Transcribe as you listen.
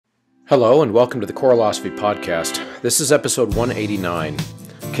Hello and welcome to the Choralosophy Podcast. This is episode 189.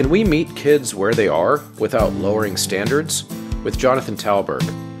 Can we meet kids where they are without lowering standards? With Jonathan Talberg.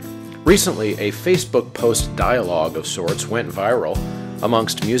 Recently, a Facebook post dialogue of sorts went viral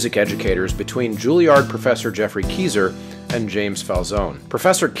amongst music educators between Juilliard professor Jeffrey Keyser and James Falzone.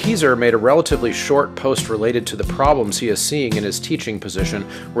 Professor Keyser made a relatively short post related to the problems he is seeing in his teaching position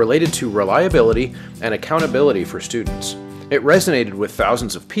related to reliability and accountability for students. It resonated with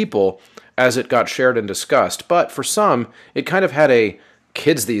thousands of people as it got shared and discussed, but for some, it kind of had a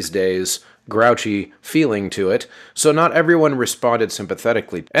kids these days grouchy feeling to it, so not everyone responded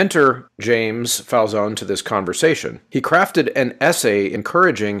sympathetically. Enter James Falzone to this conversation. He crafted an essay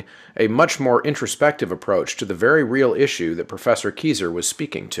encouraging a much more introspective approach to the very real issue that Professor Keyser was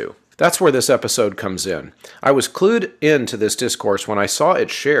speaking to. That's where this episode comes in. I was clued into this discourse when I saw it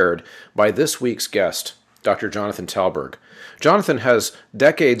shared by this week's guest, Dr. Jonathan Talberg. Jonathan has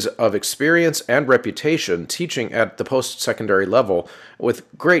decades of experience and reputation teaching at the post-secondary level with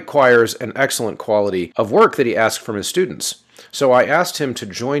great choirs and excellent quality of work that he asked from his students. So I asked him to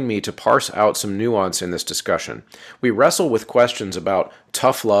join me to parse out some nuance in this discussion. We wrestle with questions about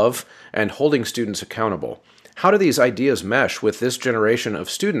tough love and holding students accountable. How do these ideas mesh with this generation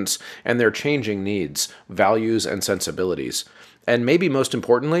of students and their changing needs, values, and sensibilities? And maybe most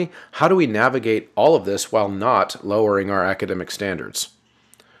importantly, how do we navigate all of this while not lowering our academic standards?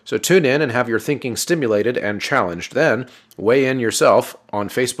 So tune in and have your thinking stimulated and challenged. Then weigh in yourself on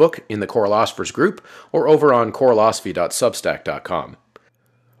Facebook in the Choralosophers group or over on choralosophy.substack.com.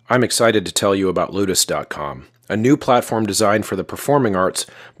 I'm excited to tell you about Ludus.com, a new platform designed for the performing arts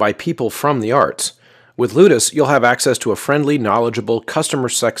by people from the arts. With Ludus, you'll have access to a friendly, knowledgeable customer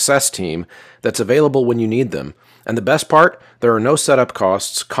success team that's available when you need them. And the best part, there are no setup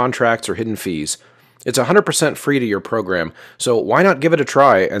costs, contracts, or hidden fees. It's 100% free to your program, so why not give it a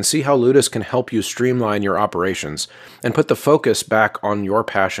try and see how Ludus can help you streamline your operations and put the focus back on your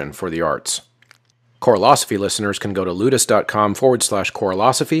passion for the arts. Choralosophy listeners can go to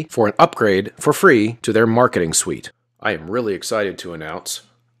ludus.com/choralosophy for an upgrade for free to their marketing suite. I am really excited to announce,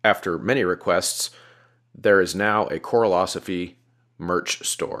 after many requests, there is now a Choralosophy merch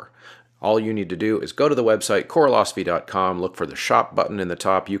store. All you need to do is go to the website, choralosophy.com, look for the shop button in the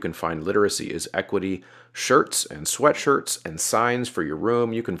top. You can find Literacy is Equity shirts and sweatshirts and signs for your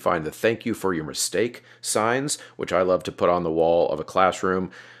room. You can find the Thank You for Your Mistake signs, which I love to put on the wall of a classroom,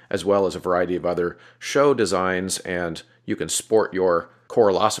 as well as a variety of other show designs. And you can sport your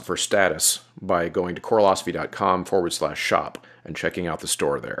Choralosopher status by going to choralosophy.com/shop and checking out the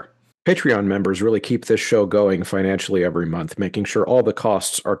store there. Patreon members really keep this show going financially every month, making sure all the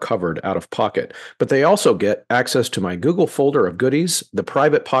costs are covered out of pocket. But they also get access to my Google folder of goodies, the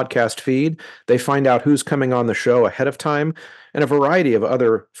private podcast feed. They find out who's coming on the show ahead of time, and a variety of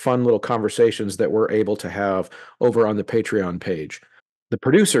other fun little conversations that we're able to have over on the Patreon page. The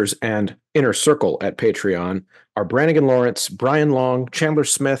producers and inner circle at Patreon are Brannigan Lawrence, Brian Long, Chandler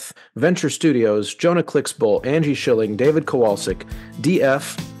Smith, Venture Studios, Jonah Clicksbull, Angie Schilling, David Kowalczyk,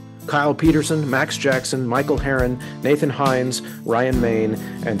 DF, Kyle Peterson, Max Jackson, Michael Herron, Nathan Hines, Ryan Main,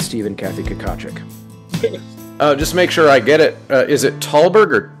 and Stephen Kathy Kakachik. Just make sure I get it. Is it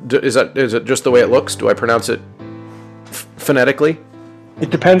Talberg, or is it just the way it looks? Do I pronounce it phonetically? It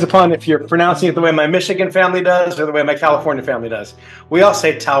depends upon if you're pronouncing it the way my Michigan family does or the way my California family does. We all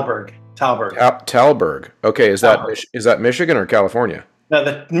say Talberg. Talberg. Talberg. Okay, is that Michigan or California? No,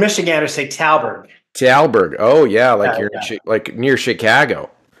 the Michiganders say Talberg. Talberg. Oh yeah, like near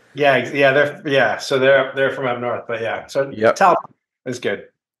Chicago. Yeah. So they're from up north, but yeah. So yep. Talberg is good.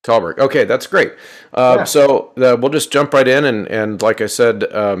 Talberg. Okay, that's great. So we'll just jump right in, and like I said,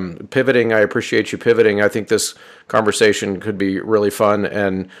 pivoting. I appreciate you pivoting. I think this conversation could be really fun,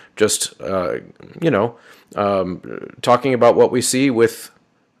 and just talking about what we see with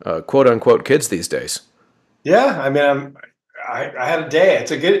quote unquote kids these days. Yeah, I mean, I had a day.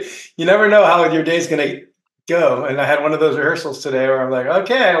 It's a good. You never know how your day's going to go, and I had one of those rehearsals today where I'm like,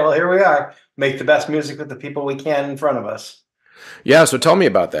 okay, well, here we are. Make the best music with the people we can in front of us. Yeah, so tell me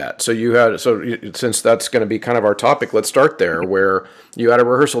about that. Since that's going to be kind of our topic, let's start there, where you had a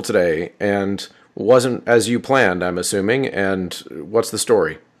rehearsal today and wasn't as you planned, I'm assuming, and what's the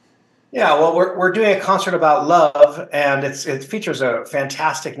story? Yeah, well, we're doing a concert about love, and it features a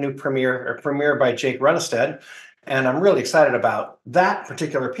fantastic new premiere by Jake Runnestead. And I'm really excited about that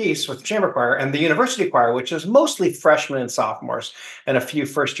particular piece with the chamber choir and the university choir, which is mostly freshmen and sophomores and a few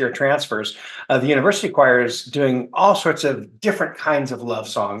first-year transfers. The university choir is doing all sorts of different kinds of love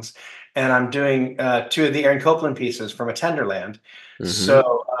songs. And I'm doing two of the Aaron Copland pieces from A Tenderland. Mm-hmm.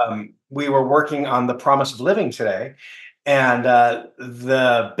 So we were working on The Promise of Living today. And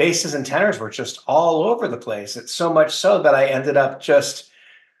the basses and tenors were just all over the place. It's so much so that I ended up just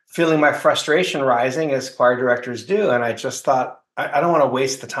feeling my frustration rising as choir directors do. And I just thought, I don't want to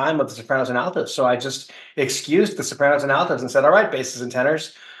waste the time of the sopranos and altos. So I just excused the sopranos and altos and said, all right, basses and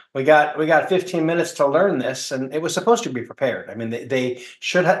tenors, we got 15 minutes to learn this. And it was supposed to be prepared. I mean, they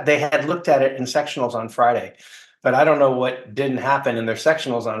should have, they had looked at it in sectionals on Friday, but I don't know what didn't happen in their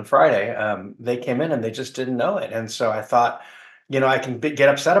sectionals on Friday. They came in and they just didn't know it. And so I thought, I can get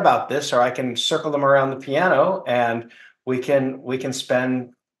upset about this, or I can circle them around the piano and we can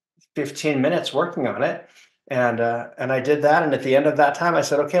spend 15 minutes working on it. And I did that. And at the end of that time, I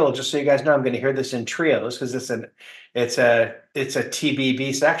said, okay, well, just so you guys know, I'm going to hear this in trios because it's a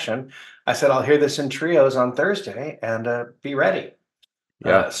TBB section. I said, I'll hear this in trios on Thursday and be ready.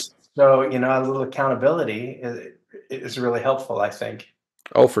 Yeah. So, a little accountability is really helpful, I think.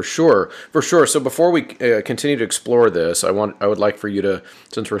 Oh, for sure, for sure. So before we continue to explore this, I would like for you to,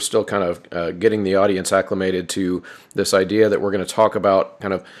 since we're still kind of getting the audience acclimated to this idea that we're going to talk about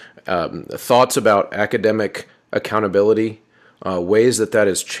kind of thoughts about academic accountability, ways that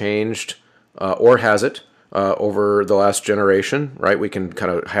has changed, or has it, over the last generation, right? We can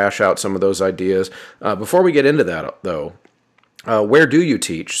kind of hash out some of those ideas. Before we get into that, though, where do you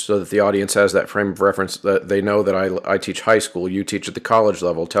teach so that the audience has that frame of reference, that they know that I teach high school, you teach at the college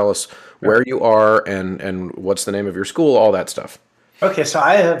level? Tell us where you are and what's the name of your school, all that stuff. Okay, so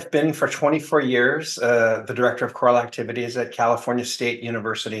I have been for 24 years the director of choral activities at California State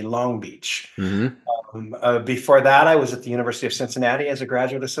University, Long Beach. Mm-hmm. Before that, I was at the University of Cincinnati as a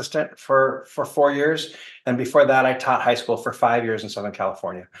graduate assistant for 4 years. And before that, I taught high school for 5 years in Southern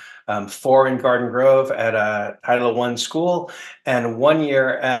California, 4 in Garden Grove at a Title I school, and 1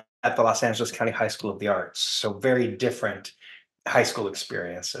 year at the Los Angeles County High School of the Arts. So very different high school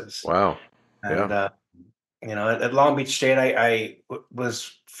experiences. Wow. And, Yeah. at Long Beach State, I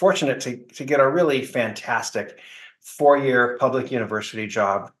was fortunate to get a really fantastic 4-year public university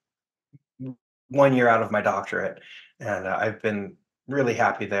job 1 year out of my doctorate, and I've been really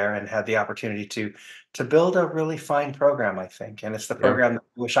happy there and had the opportunity to build a really fine program, I think. And it's the Yeah. program that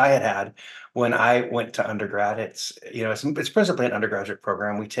I wish I had had when I went to undergrad. It's principally an undergraduate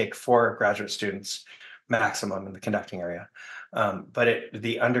program. We take 4 graduate students maximum in the conducting area. But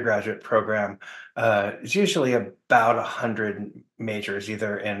the undergraduate program is usually about 100 majors,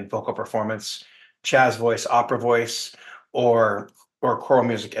 either in vocal performance, jazz voice, opera voice, or choral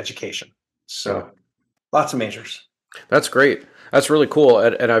music education. Yeah. So lots of majors. That's great. That's really cool.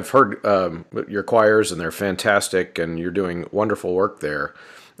 And I've heard your choirs, and they're fantastic, and you're doing wonderful work there.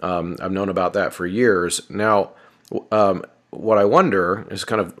 I've known about that for years. Now, what I wonder is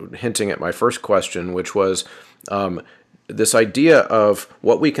kind of hinting at my first question, which was this idea of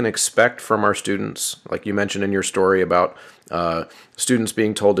what we can expect from our students. Like you mentioned in your story about students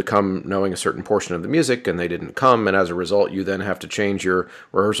being told to come knowing a certain portion of the music, and they didn't come, and as a result, you then have to change your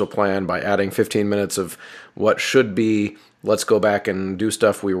rehearsal plan by adding 15 minutes of what should be, let's go back and do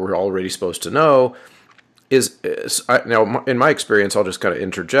stuff we were already supposed to know. Now, in my experience, I'll just kind of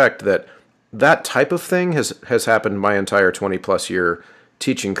interject that type of thing has happened my entire 20 plus year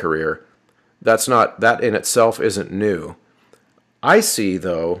teaching career. That in itself isn't new. I see,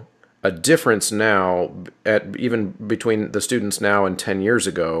 though, a difference now even between the students now and 10 years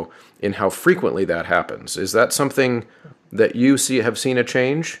ago in how frequently that happens. Is that something that you have seen a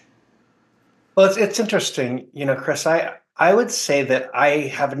change? Well, it's interesting, Chris. I would say that I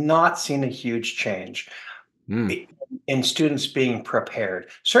have not seen a huge change Mm. in students being prepared.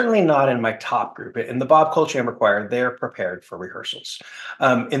 Certainly not in my top group. In the Bob Cole Chamber Choir, they're prepared for rehearsals.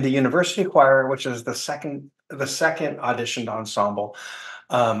 In the university choir, which is the second auditioned ensemble,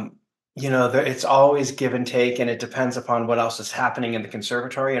 it's always give and take, and it depends upon what else is happening in the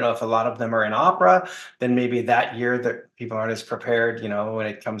conservatory. If a lot of them are in opera, then maybe that year that people aren't as prepared. When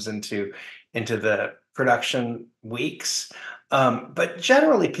it comes into the production weeks. But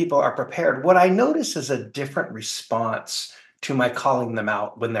generally, people are prepared. What I notice is a different response to my calling them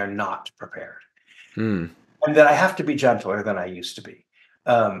out when they're not prepared, Mm. and that I have to be gentler than I used to be,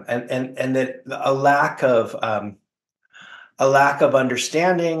 and that a lack of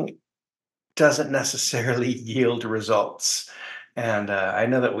understanding doesn't necessarily yield results. And I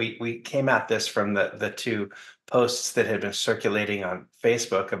know that we came at this from the 2 posts that had been circulating on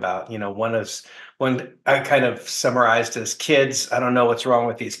Facebook about, one I kind of summarized as kids. I don't know what's wrong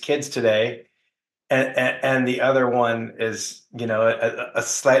with these kids today. And the other one is, a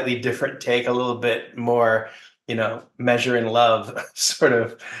slightly different take, a little bit more, measure in love sort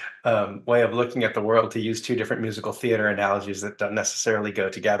of way of looking at the world, to use 2 different musical theater analogies that don't necessarily go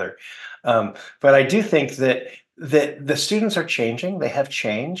together. But I do think that the students are changing. They have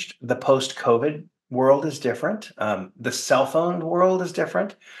changed. The post-COVID world is different. The cell phone world is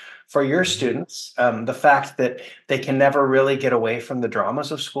different. For your Mhm. students, the fact that they can never really get away from the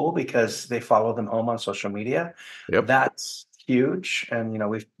dramas of school because they follow them home on social media, Yep. that's huge. And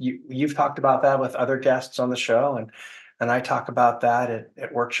you've talked about that with other guests on the show, and I talk about that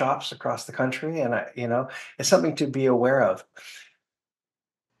at workshops across the country. And it's something to be aware of.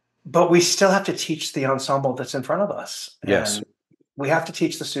 But we still have to teach the ensemble that's in front of us, Yes. and we have to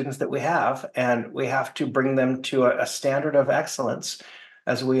teach the students that we have, and we have to bring them to a standard of excellence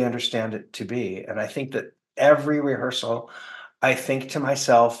as we understand it to be. And I think that every rehearsal, I think to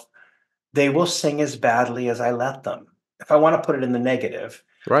myself, they will sing as badly as I let them. If I want to put it in the negative,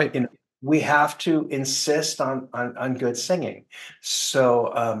 Right. you know, we have to insist on good singing.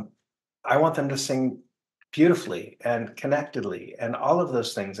 So I want them to sing beautifully and connectedly and all of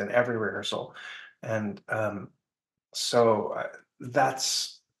those things in every rehearsal. And so that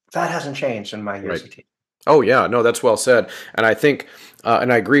hasn't changed in my years Right. of teaching. Oh yeah, no, that's well said, and I think,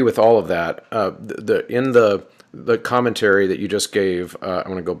 and I agree with all of that. In the commentary that you just gave, I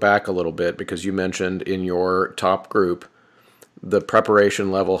want to go back a little bit because you mentioned in your top group the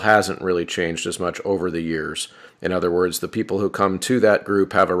preparation level hasn't really changed as much over the years. In other words, the people who come to that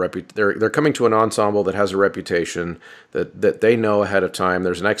group have they're coming to an ensemble that has a reputation that they know ahead of time.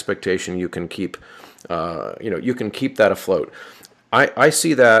 There's an expectation you can keep, you can keep that afloat. I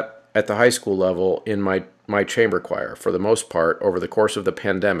see that at the high school level in my chamber choir for the most part over the course of the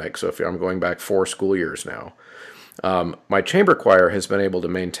pandemic. So if I'm going back 4 school years now, my chamber choir has been able to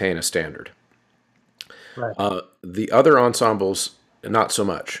maintain a standard. Right. The other ensembles, not so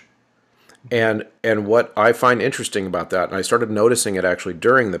much. And what I find interesting about that, and I started noticing it actually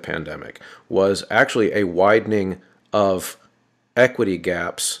during the pandemic, was actually a widening of equity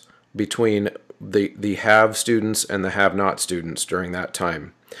gaps between the have students and the have not students during that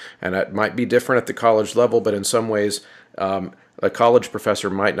time. And it might be different at the college level, but in some ways, a college professor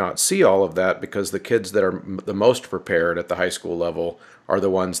might not see all of that because the kids that are the most prepared at the high school level are the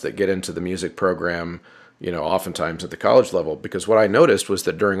ones that get into the music program, oftentimes at the college level. Because what I noticed was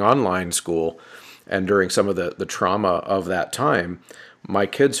that during online school and during some of the trauma of that time, my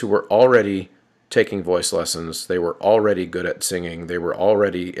kids who were already taking voice lessons, they were already good at singing, they were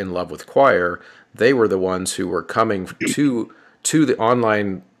already in love with choir, they were the ones who were coming to the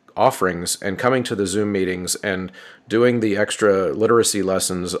online offerings and coming to the Zoom meetings and doing the extra literacy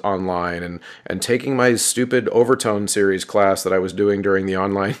lessons online and taking my stupid overtone series class that I was doing during the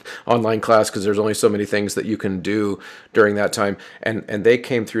online class because there's only so many things that you can do during that time, and they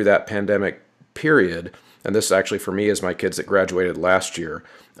came through that pandemic period. And this actually for me is my kids that graduated last year.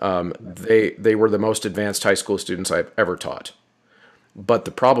 They were the most advanced high school students I've ever taught. But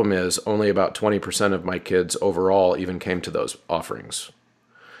the problem is only about 20% of my kids overall even came to those offerings.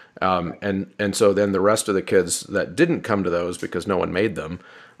 And so then the rest of the kids that didn't come to those because no one made them,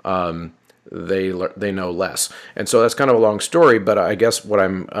 they know less. And so that's kind of a long story, but I guess what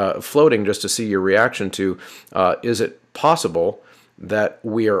I'm floating just to see your reaction to, is it possible that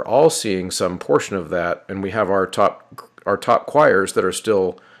we are all seeing some portion of that, and we have our top choirs that are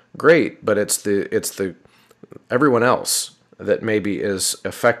still great, but it's the everyone else that maybe is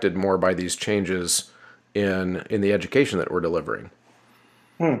affected more by these changes in the education that we're delivering.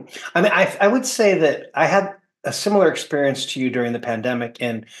 I mean, I would say that I had a similar experience to you during the pandemic,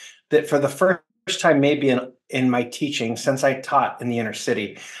 and that for the first time, maybe in my teaching, since I taught in the inner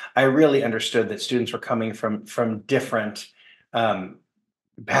city, I really understood that students were coming from different um,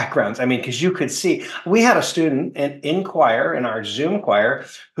 backgrounds. I mean, because you could see we had a student in choir in our Zoom choir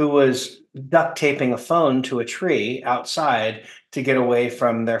who was duct taping a phone to a tree outside to get away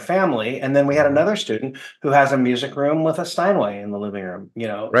from their family, and then we had Mhm. another student who has a music room with a Steinway in the living room.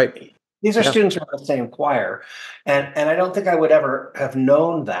 Right. These are Yeah. students who are in the same choir, and I don't think I would ever have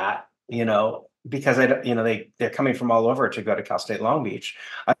known that. Because I don't, they're coming from all over to go to Cal State Long Beach.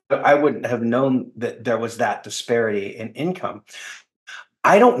 I wouldn't have known that there was that disparity in income.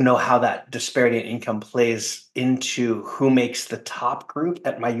 I don't know how that disparity in income plays into who makes the top group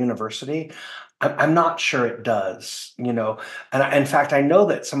at my university. I'm not sure it does, And in fact, I know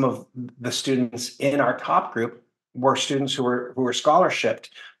that some of the students in our top group were students who were scholarshiped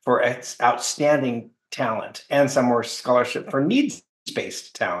for outstanding talent, and some were scholarship for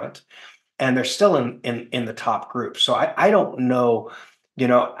needs-based talent, and they're still in the top group. So I don't know,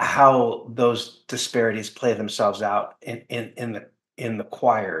 how those disparities play themselves out in the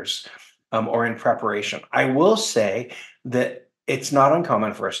choirs, or in preparation. I will say that it's not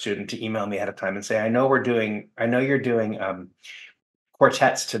uncommon for a student to email me ahead of time and say, I know you're doing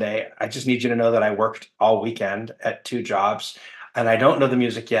quartets today. I just need you to know that I worked all weekend at 2 jobs, and I don't know the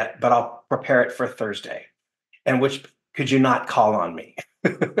music yet, but I'll prepare it for Thursday. And which could you not call on me?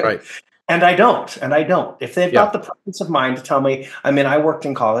 Right. And I don't, and I don't. If they've Yeah. got the presence of mind to tell me, I mean, I worked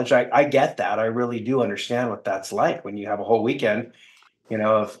in college. I get that. I really do understand what that's like when you have a whole weekend,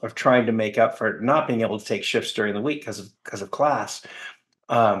 of trying to make up for not being able to take shifts during the week because of class.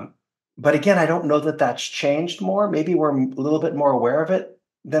 Um, but again, I don't know that that's changed more. Maybe we're a little bit more aware of it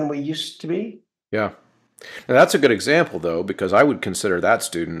than we used to be. Yeah. Now, that's a good example, though, because I would consider that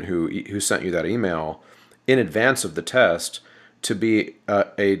student who sent you that email in advance of the test to be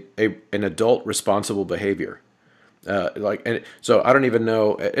an adult responsible behavior. And so I don't even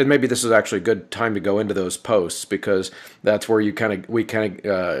know, and maybe this is actually a good time to go into those posts, because that's where we kind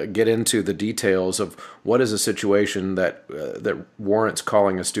of get into the details of what is a situation that warrants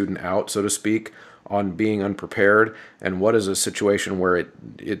calling a student out, so to speak, on being unprepared, and what is a situation where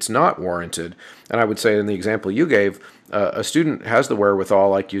it's not warranted. And I would say in the example you gave, a student has the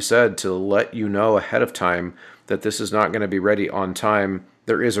wherewithal, like you said, to let you know ahead of time that this is not going to be ready on time.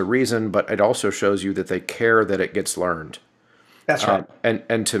 There is a reason, but it also shows you that they care that it gets learned. That's right.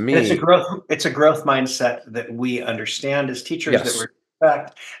 And to And me, it's a growth mindset that we understand as teachers, that we yes,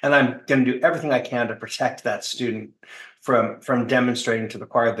 respect, and I'm going to do everything I can to protect that student from demonstrating to the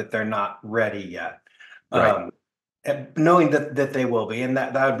choir that they're not ready yet. right. Um, and knowing that they will be, and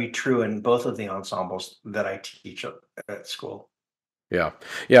that would be true in both of the ensembles that I teach at school. Yeah.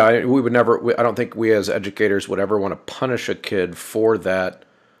 Yeah. We would never, I don't think we as educators would ever want to punish a kid for that,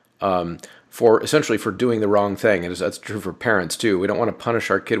 for essentially for doing the wrong thing. And that's true for parents too. We don't want to punish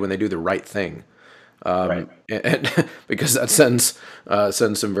our kid when they do the right thing. Right. And because that sends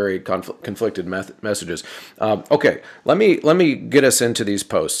some very conflicted messages. Okay, let me get us into these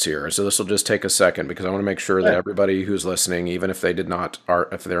posts here. So this will just take a second, because I want to make sure that Right. everybody who's listening, even if they if they're not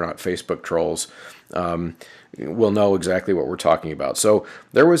Facebook trolls, will know exactly what we're talking about. So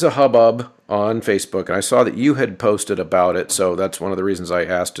there was a hubbub on Facebook, and I saw that you had posted about it. So that's one of the reasons I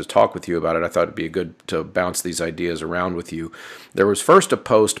asked to talk with you about it. I thought it'd be good to bounce these ideas around with you. There was first a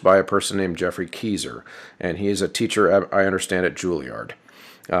post by a person named Jeffrey Keyser, and he is a teacher, I understand, at Juilliard.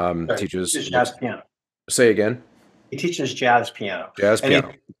 Right. He Teaches, teaches jazz piano. say again, He teaches jazz piano, jazz and he's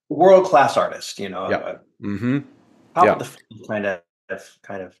piano. a world-class artist, Yeah. Mm-hmm. top of Yeah. the field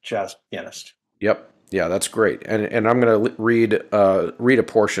kind of jazz pianist. Yep. Yeah, that's great. And I'm going to read a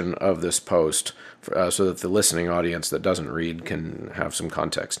portion of this post, so that the listening audience that doesn't read can have some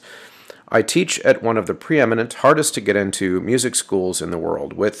context. I teach at one of the preeminent, hardest to get into music schools in the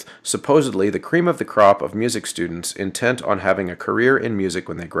world, with supposedly the cream of the crop of music students intent on having a career in music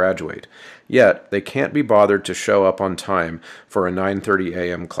when they graduate. Yet, they can't be bothered to show up on time for a 9:30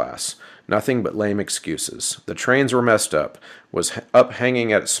 a.m. class. Nothing but lame excuses. The trains were messed up. Was up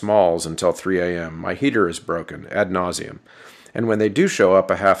hanging at Smalls until 3 a.m. My heater is broken, ad nauseum. And when they do show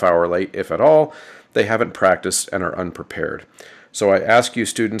up a half hour late, if at all, they haven't practiced and are unprepared. So I ask you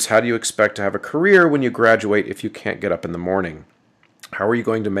students, how do you expect to have a career when you graduate if you can't get up in the morning? How are you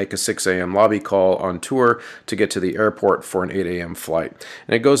going to make a 6 a.m. lobby call on tour to get to the airport for an 8 a.m. flight?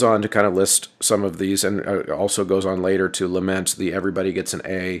 And it goes on to kind of list some of these, and also goes on later to lament the everybody gets an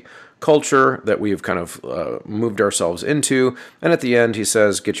A culture that we've kind of moved ourselves into. And at the end, he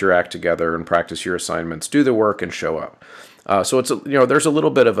says, get your act together and practice your assignments, do the work, and show up. So it's, there's a little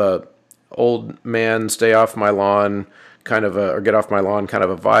bit of a old man, stay off my lawn kind of or get off my lawn kind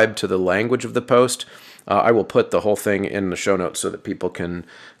of a vibe to the language of the post. I will put the whole thing in the show notes so that people can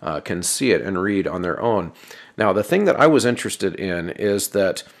see it and read on their own. Now, the thing that I was interested in is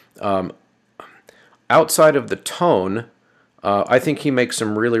that outside of the tone, I think he makes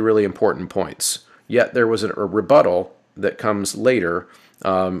some really, really important points. Yet there was a rebuttal that comes later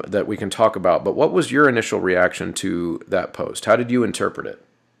that we can talk about. But what was your initial reaction to that post? How did you interpret it?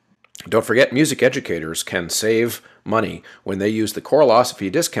 Don't forget, music educators can save money when they use the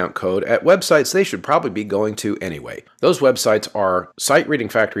Choralosophy discount code at websites they should probably be going to anyway. Those websites are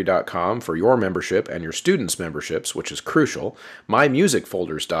sitereadingfactory.com for your membership and your students' memberships, which is crucial,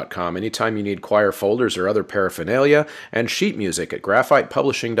 mymusicfolders.com anytime you need choir folders or other paraphernalia, and sheet music at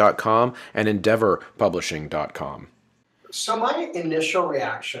graphitepublishing.com and endeavorpublishing.com. So my initial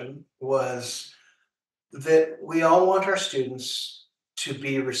reaction was that we all want our students to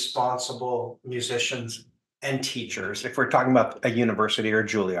be responsible musicians and teachers. If we're talking about a university or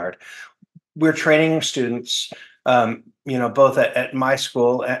Juilliard, we're training students, both at my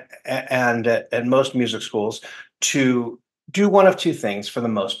school and at most music schools, to do one of two things for the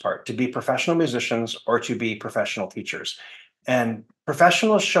most part: to be professional musicians or to be professional teachers. And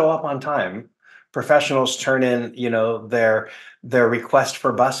professionals show up on time. professionals turn in, their request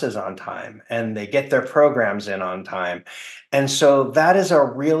for buses on time, and they get their programs in on time. And so that is a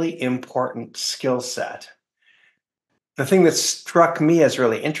really important skill set. The thing that struck me as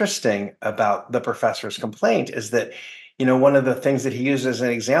really interesting about the professor's complaint is that, one of the things that he used as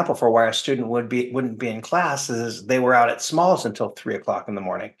an example for why a student wouldn't be in class is they were out at Smalls until 3 o'clock in the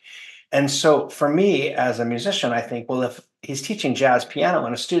morning. And so for me as a musician, I think, well, if he's teaching jazz piano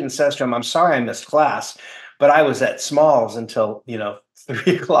and a student says to him, I'm sorry I missed class, but I was at Smalls until,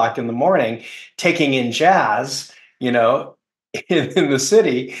 3 o'clock in the morning taking in jazz, in the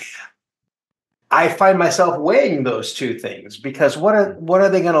city, I find myself weighing those two things, because what are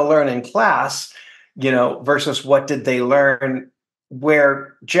they going to learn in class, versus what did they learn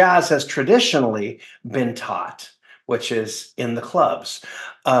where jazz has traditionally been taught, which is in the clubs.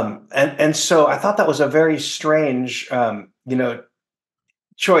 And so I thought that was a very strange,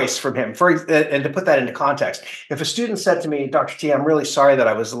 choice from him. And to put that into context, if a student said to me, Dr. T, I'm really sorry that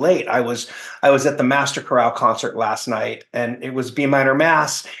I was late. I was at the Master Chorale concert last night, and it was B minor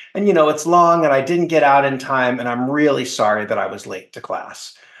mass, and it's long, and I didn't get out in time, and I'm really sorry that I was late to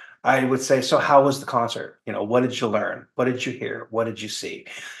class. I would say, so how was the concert? What did you learn? What did you hear? What did you see?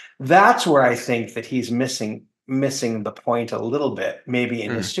 That's where I think that he's missing the point a little bit, maybe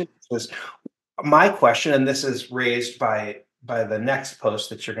in his students. Was my question, and this is raised by the next post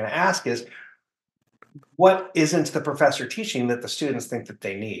that you're going to ask, is what isn't the professor teaching that the students think that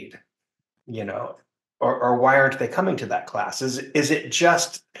they need, or why aren't they coming to that class? Is it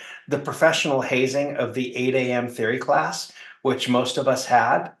just the professional hazing of the 8 a.m. theory class, which most of us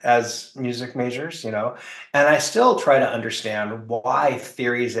had as music majors, and I still try to understand why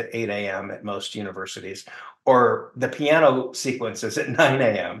theories at 8 a.m. at most universities, or the piano sequences at 9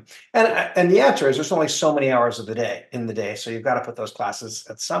 a.m. And the answer is there's only so many hours of the day, so you've got to put those classes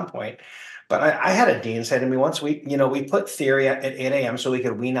at some point. But I had a dean say to me once, we put theory at 8 a.m. so we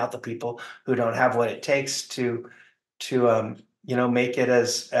could wean out the people who don't have what it takes to make it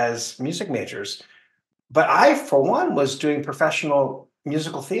as music majors. But I, for one, was doing professional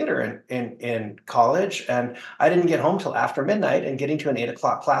musical theater in college, and I didn't get home till after midnight, and getting to an 8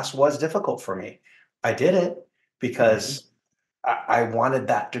 o'clock class was difficult for me. I did it because I wanted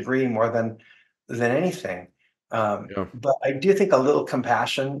that degree more than anything. But I do think a little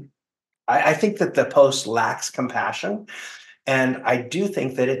compassion. I think that the post lacks compassion, and I do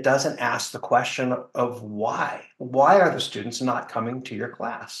think that it doesn't ask the question of why. Why are the students not coming to your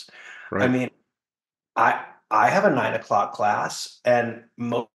class? Right. I mean, I have a 9 o'clock class, and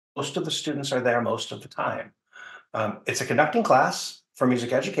most of the students are there most of the time. It's a conducting class for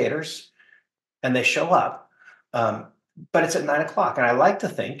music educators, and they show up, but it's at 9 o'clock. And I like to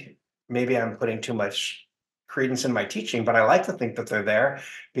think, maybe I'm putting too much credence in my teaching, but I like to think that they're there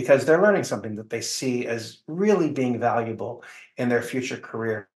because they're learning something that they see as really being valuable in their future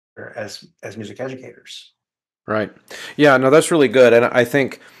career as music educators. Right. Yeah, no, that's really good. And I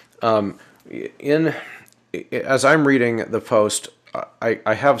think as I'm reading the post,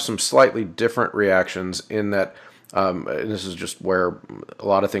 I have some slightly different reactions in that, and this is just where a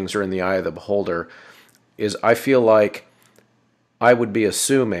lot of things are in the eye of the beholder, is I feel like I would be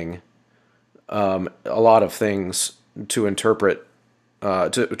assuming a lot of things to interpret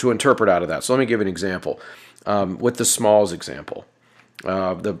to interpret out of that. So let me give an example. With the Smalls example,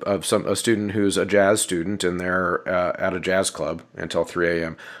 a student who's a jazz student and they're at a jazz club until 3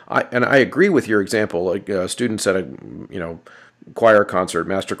 a.m. I agree with your example. Like students at a choir concert,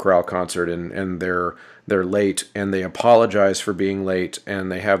 master chorale concert, and they're late and they apologize for being late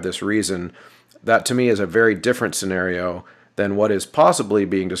and they have this reason. That to me is a very different scenario than what is possibly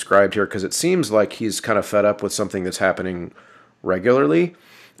being described here, because it seems like he's kind of fed up with something that's happening regularly,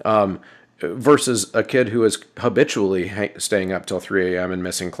 versus a kid who is habitually staying up till 3 a.m. and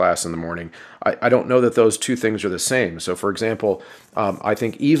missing class in the morning. I don't know that those two things are the same. So, for example, I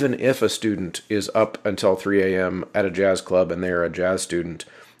think even if a student is up until 3 a.m. at a jazz club and they're a jazz student,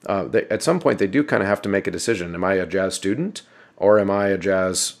 at some point they do kind of have to make a decision. Am I a jazz student or am I a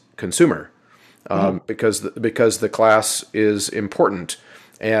jazz consumer? Because the class is important.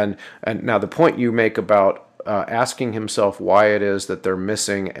 And now the point you make about asking himself why it is that they're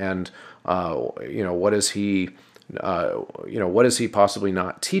missing, and what is he possibly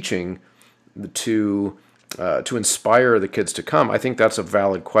not teaching to inspire the kids to come? I think that's a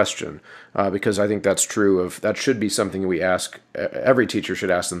valid question, because I think that's true that should be something we ask. Every teacher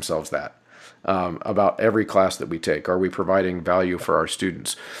should ask themselves that. about every class that we take. Are we providing value for our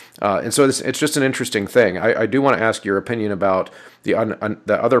students? And so it's just an interesting thing. I do want to ask your opinion about the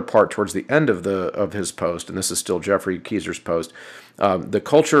other part towards the end of his post, and this is still Jeffrey Keyser's post. The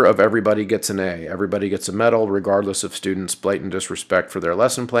culture of everybody gets an A. Everybody gets a medal, regardless of students' blatant disrespect for their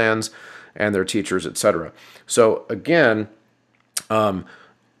lesson plans and their teachers, etc. So again,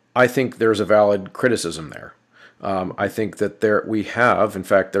 I think there's a valid criticism there. I think that we have, in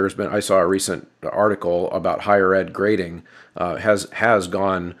fact, I saw a recent article about higher ed grading has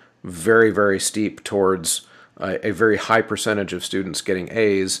gone very, very steep towards a very high percentage of students getting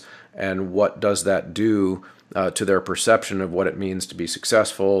A's, and what does that do to their perception of what it means to be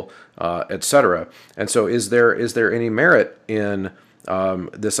successful, etc. And so, is there any merit in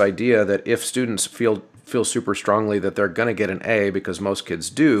this idea that if students feel super strongly that they're going to get an A because most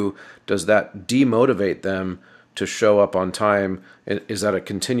kids do, does that demotivate them to show up on time? Is that a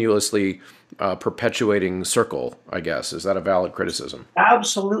continuously perpetuating circle, I guess? Is that a valid criticism?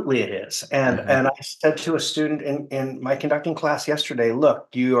 Absolutely, it is. And I said to a student in my conducting class yesterday, look,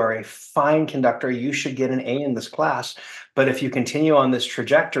 you are a fine conductor. You should get an A in this class. But if you continue on this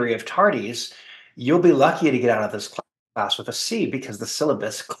trajectory of tardies, you'll be lucky to get out of this class with a C, because the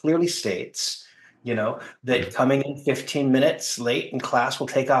syllabus clearly states, that coming in 15 minutes late in class will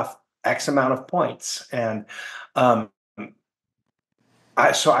take off X amount of points. And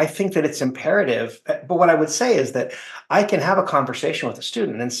so I think that it's imperative. But what I would say is that I can have a conversation with a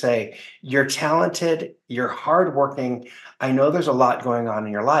student and say, you're talented, you're hardworking. I know there's a lot going on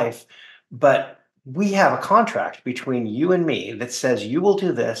in your life, but we have a contract between you and me that says you will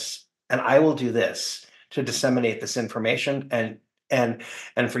do this and I will do this to disseminate this information and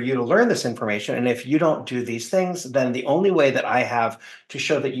for you to learn this information. And if you don't do these things, then the only way that I have to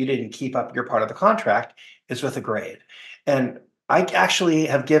show that you didn't keep up your part of the contract is with a grade. And I actually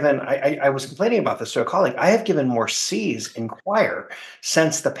have given, I was complaining about this to a colleague, I have given more C's in choir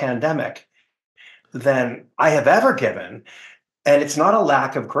since the pandemic than I have ever given. And it's not a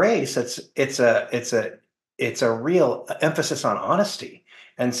lack of grace. It's a real emphasis on honesty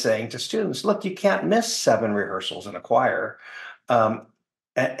and saying to students, look, you can't miss 7 rehearsals in a choir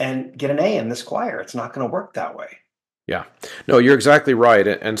and get an A in this choir. It's not going to work that way. Yeah, no, you're exactly right.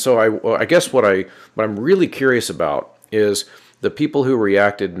 And so I guess what I'm really curious about is the people who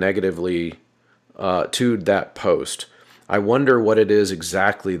reacted negatively to that post. I wonder what it is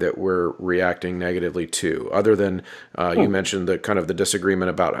exactly that we're reacting negatively to, other than you mentioned the kind of the disagreement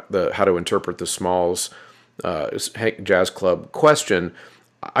about how to interpret the Smalls Jazz Club question.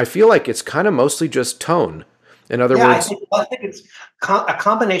 I feel like it's kind of mostly just tone. In other words, I think it's a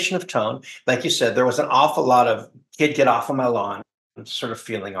combination of tone. Like you said, there was an awful lot of "kid, get off of my lawn" sort of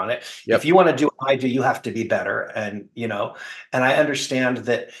feeling on it. Yep. If you want to do what I do, you have to be better. And I understand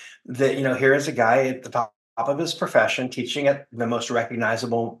that here is a guy at the top of his profession teaching at the most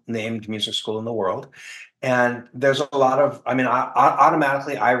recognizable named music school in the world. And there's a lot of,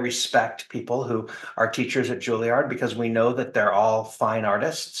 automatically I respect people who are teachers at Juilliard, because we know that they're all fine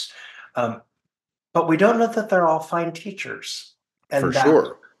artists. But we don't know that they're all fine teachers. For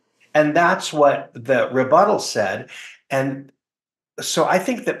sure. And that's what the rebuttal said. And so I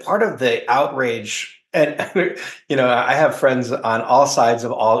think that part of the outrage, and I have friends on all sides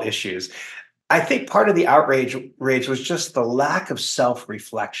of all issues. I think part of the outrage was just the lack of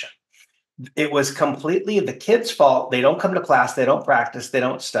self-reflection. It was completely the kids' fault. They don't come to class, they don't practice, they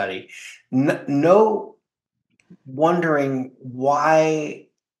don't study. No wondering why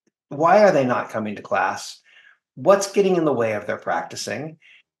are they not coming to class? What's getting in the way of their practicing?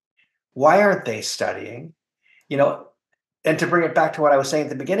 Why aren't they studying? And to bring it back to what I was saying at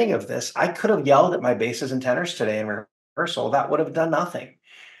the beginning of this, I could have yelled at my basses and tenors today in rehearsal. That would have done nothing.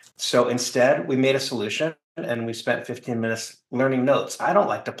 So instead, we made a solution and we spent 15 minutes learning notes. I don't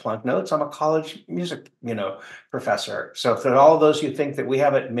like to plunk notes. I'm a college music, professor. So for all those who think that we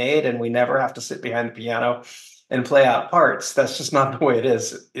have it made and we never have to sit behind the piano and play out parts, that's just not the way it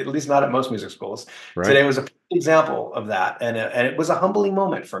is, at least not at most music schools. Right. Today was a example of that. And it was a humbling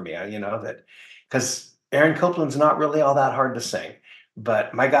moment for me, that because Aaron Copland's not really all that hard to sing,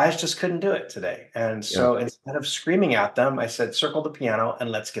 but my guys just couldn't do it today. And so instead of screaming at them, I said, circle the piano and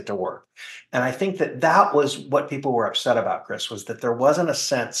let's get to work. And I think that was what people were upset about, Chris, was that there wasn't a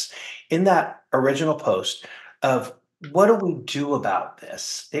sense in that original post of, what do we do about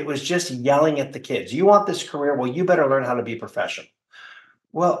this? It was just yelling at the kids. You want this career? Well, you better learn how to be professional.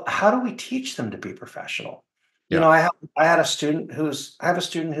 Well, how do we teach them to be professional? Yeah. I have a student who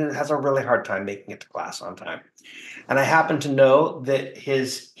has a really hard time making it to class on time. And I happen to know that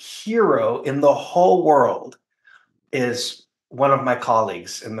his hero in the whole world is one of my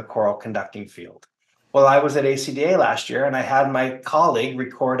colleagues in the choral conducting field. Well, I was at ACDA last year, and I had my colleague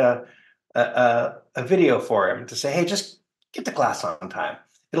record a video for him to say, hey, just get to class on time.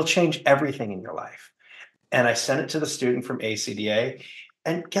 It'll change everything in your life. And I sent it to the student from ACDA.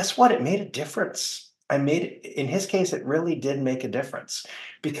 And guess what? It made a difference. In his case, it really did make a difference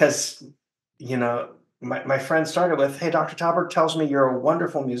because, my friend started with, hey, Dr. Talberg tells me you're a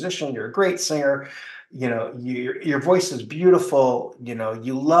wonderful musician. You're a great singer. Your voice is beautiful.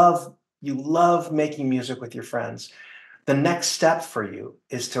 You love making music with your friends. The next step for you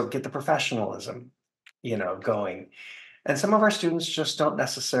is to get the professionalism, going. And some of our students just don't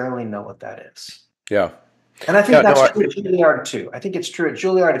necessarily know what that is. Yeah. And I think that's true at Juilliard too. I think it's true at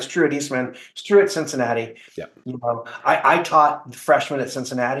Juilliard, it's true at Eastman, it's true at Cincinnati. Yeah. I taught freshmen at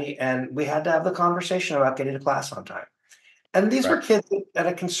Cincinnati, and we had to have the conversation about getting to class on time. And these were kids at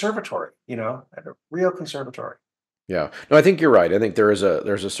a conservatory, at a real conservatory. Yeah. No, I think you're right. I think there's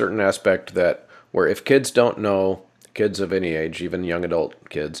a certain aspect that where if kids don't know, kids of any age, even young adult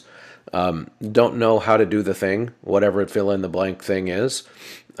kids, don't know how to do the thing, whatever fill in the blank thing is,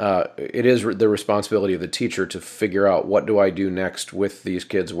 it is the responsibility of the teacher to figure out what do I do next with these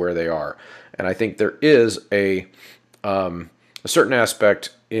kids where they are. And I think there is a certain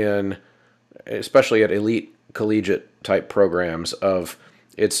aspect in, especially at elite collegiate type programs, of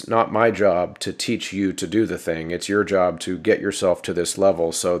it's not my job to teach you to do the thing. It's your job to get yourself to this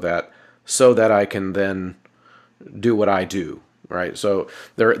level so that I can then do what I do. Right, so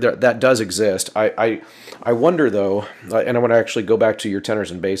there that does exist. I wonder though, and I want to actually go back to your tenors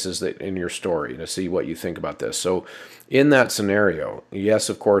and basses in your story to see what you think about this. So, in that scenario, yes,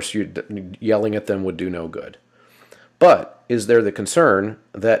 of course, yelling at them would do no good. But is there the concern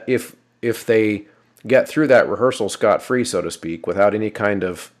that if they get through that rehearsal scot-free, so to speak, without any kind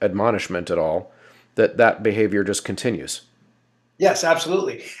of admonishment at all, that behavior just continues? Yes,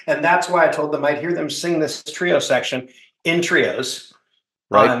 absolutely, and that's why I told them I'd hear them sing this trio section in trios,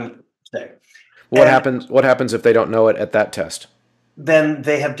 right? What happens if they don't know it at that test? Then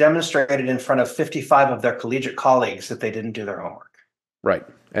they have demonstrated in front of 55 of their collegiate colleagues that they didn't do their homework. Right,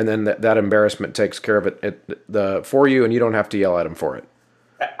 and then that embarrassment takes care of it for you, and you don't have to yell at them for it.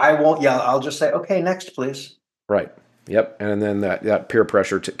 I won't yell. I'll just say, "Okay, next, please." Right. Yep, and then that peer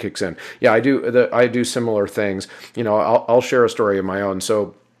pressure kicks in. Yeah, I do similar things. I'll share a story of my own.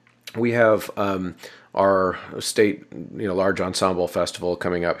 So we have our state, large ensemble festival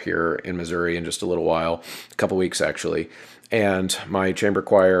coming up here in Missouri in just a little while, a couple weeks actually. And my chamber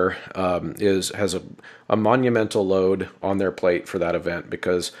choir has a monumental load on their plate for that event,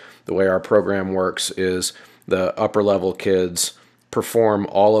 because the way our program works is the upper level kids perform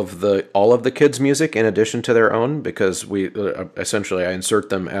all of the kids' music in addition to their own, because we essentially I insert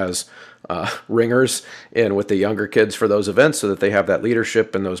them as ringers in with the younger kids for those events, so that they have that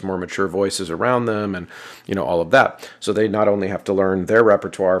leadership and those more mature voices around them, and all of that. So they not only have to learn their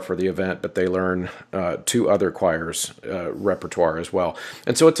repertoire for the event, but they learn two other choirs' repertoire as well.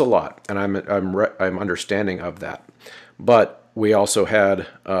 And so it's a lot, and I'm understanding of that. But we also had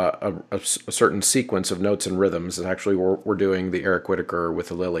a certain sequence of notes and rhythms, and actually we're doing the Eric Whitaker with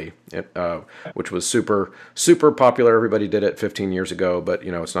the Lily, which was super, super popular. Everybody did it 15 years ago, but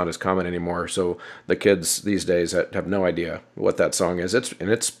it's not as common anymore. So the kids these days have no idea what that song is.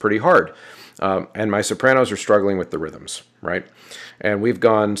 It's pretty hard. And my sopranos are struggling with the rhythms, right? And we've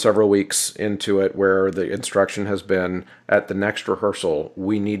gone several weeks into it where the instruction has been, at the next rehearsal,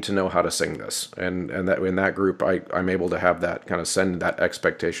 we need to know how to sing this. And that in that group, I'm able to have that kind of send that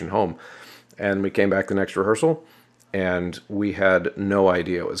expectation home. And we came back the next rehearsal, and we had no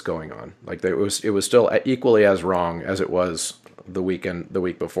idea what was going on. Like it was still equally as wrong as it was the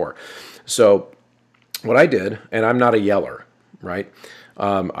week before. So what I did, and I'm not a yeller, right?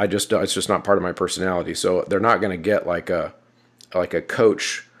 It's just not part of my personality. So they're not going to get like a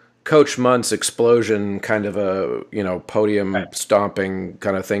Coach Muntz explosion kind of a podium stomping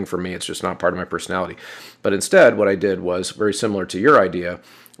kind of thing for me. It's just not part of my personality. But instead, what I did was very similar to your idea.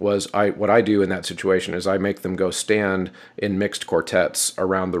 What I do in that situation is I make them go stand in mixed quartets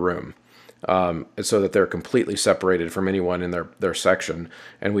around the room. So that they're completely separated from anyone in their section,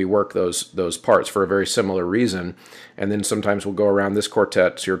 and we work those parts for a very similar reason. And then sometimes we'll go around, this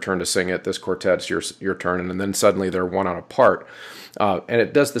quartet, it's your turn to sing it, this quartet, it's your turn, and then suddenly they're one on a part. And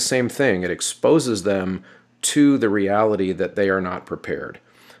it does the same thing. It exposes them to the reality that they are not prepared.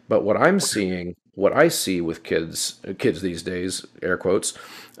 But what I see with kids these days, air quotes,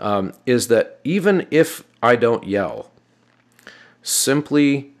 is that even if I don't yell,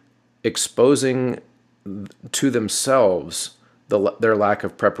 simply exposing to themselves their lack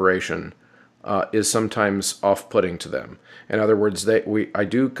of preparation is sometimes off-putting to them. In other words, I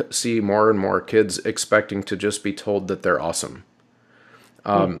do see more and more kids expecting to just be told that they're awesome.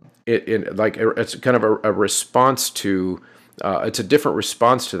 Hmm. It's kind of a response to it's a different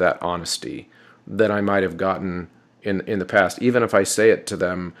response to that honesty than I might have gotten in the past, even if I say it to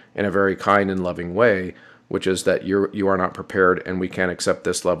them in a very kind and loving way, which is that you are not prepared and we can't accept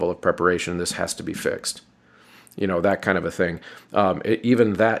this level of preparation. This has to be fixed. That kind of a thing.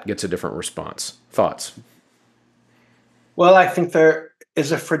 Even that gets a different response. Thoughts? Well, I think there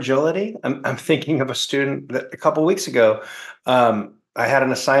is a fragility. I'm thinking of a student that a couple weeks ago, I had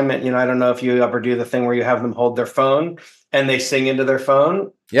an assignment. I don't know if you ever do the thing where you have them hold their phone and they sing into their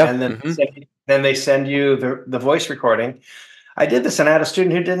phone, Yeah. and then Hmm. they send you the voice recording. I did this, and I had a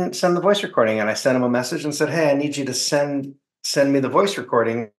student who didn't send the voice recording, and I sent him a message and said, "Hey, I need you to send me the voice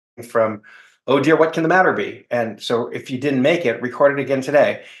recording from Oh Dear, What Can the Matter Be?" And so if you didn't make it, record it again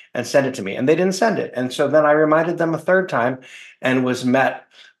today and send it to me. And they didn't send it. And so then I reminded them a third time and was met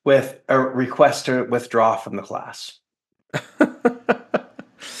with a request to withdraw from the class.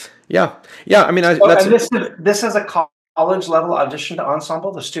 Yeah. Yeah. I mean, So, and this is a college level audition to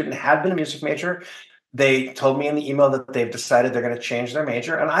ensemble. The student had been a music major. They told me in the email that they've decided they're going to change their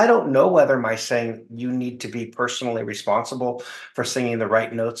major. And I don't know whether my saying you need to be personally responsible for singing the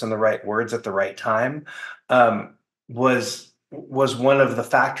right notes and the right words at the right time um, was one of the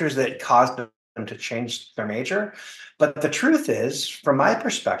factors that caused them to change their major. But the truth is, from my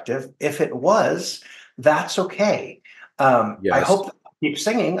perspective, if it was, that's okay. I yes. hope they'll keep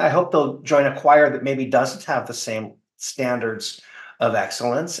singing. I hope they'll join a choir that maybe doesn't have the same standards of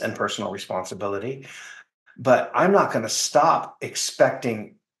excellence and personal responsibility. But I'm not going to stop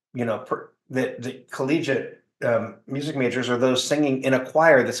expecting, that the collegiate music majors are those singing in a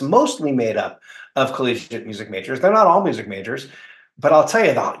choir that's mostly made up of collegiate music majors. They're not all music majors, but I'll tell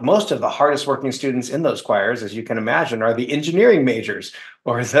you, most of the hardest working students in those choirs, as you can imagine, are the engineering majors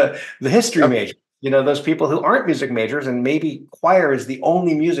or the history Yep. majors. Those people who aren't music majors, and maybe choir is the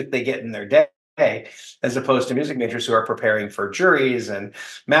only music they get in their day, as opposed to music majors who are preparing for juries and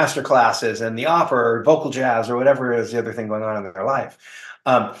master classes and the opera or vocal jazz or whatever is the other thing going on in their life.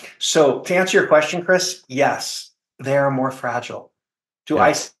 So to answer your question, Chris, yes, they are more fragile. Do Yeah.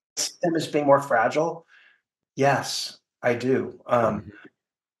 I see them as being more fragile? Yes, I do. Mhm.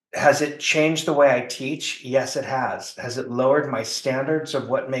 Has it changed the way I teach? Yes, it has. Has it lowered my standards of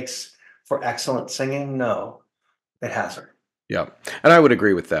what makes for excellent singing? No, it hasn't. Yeah, and I would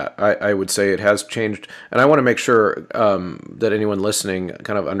agree with that. I would say it has changed, and I want to make sure that anyone listening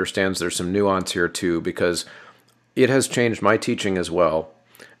kind of understands there's some nuance here too, because it has changed my teaching as well,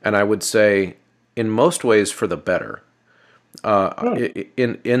 and I would say in most ways for the better. Hmm.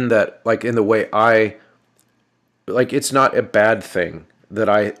 In that, like in the way it's not a bad thing that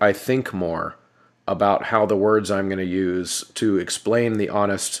I think more about how the words I'm going to use to explain the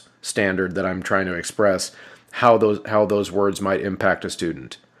honest standard that I'm trying to express, how those words might impact a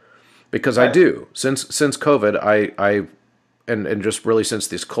student. Because I Right. do. Since COVID, I and just really since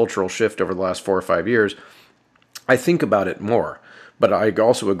this cultural shift over the last 4 or 5 years, I think about it more. But I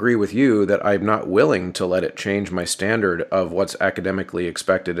also agree with you that I'm not willing to let it change my standard of what's academically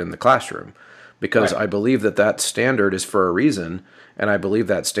expected in the classroom, because Right. I believe that that standard is for a reason, and I believe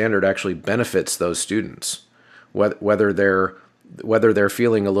that standard actually benefits those students, whether they're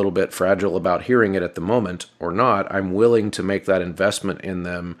feeling a little bit fragile about hearing it at the moment or not. I'm willing to make that investment in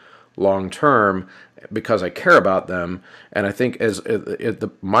them long term because I care about them, and I think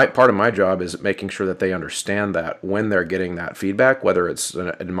my part of my job is making sure that they understand that when they're getting that feedback, whether it's an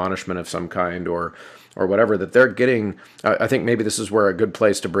admonishment of some kind or whatever that they're getting. I think maybe this is where a good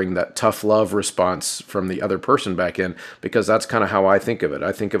place to bring that tough love response from the other person back in, because that's kind of how I think of it.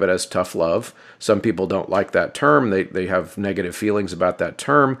 I think of it as tough love. Some people don't like that term. They have negative feelings about that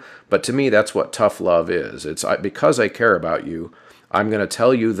term. But to me, that's what tough love is. Because I care about you, I'm going to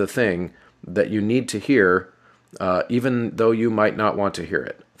tell you the thing that you need to hear, even though you might not want to hear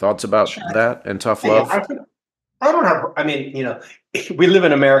it. Thoughts about Sure. that and tough Yeah, love? I don't have, I mean, we live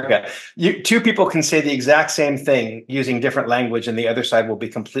in America. Two people can say the exact same thing using different language, and the other side will be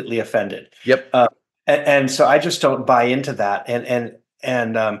completely offended. Yep. And so I just don't buy into that.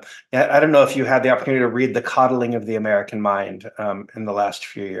 And I don't know if you had the opportunity to read The Coddling of the American Mind in the last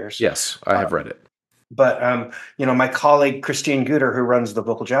few years. Yes, I have read it. But my colleague Christine Guter, who runs the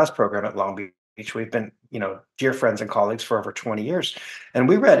vocal jazz program at Long Beach, we've been, dear friends and colleagues for over 20 years. And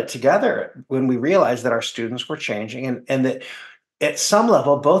we read it together when we realized that our students were changing, and that at some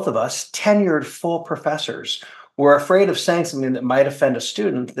level, both of us, tenured full professors, we're afraid of saying something that might offend a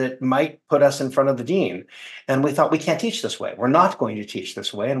student, that might put us in front of the dean. And we thought, we can't teach this way. We're not going to teach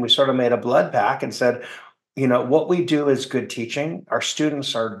this way. And we sort of made a blood pact and said, what we do is good teaching. Our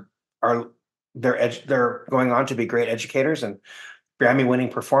students they're going on to be great educators and Grammy-winning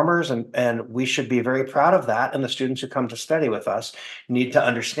performers, and we should be very proud of that. And the students who come to study with us need to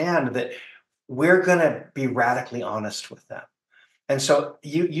understand that we're going to be radically honest with them. And so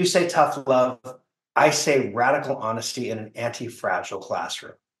you say tough love, I say radical honesty in an anti-fragile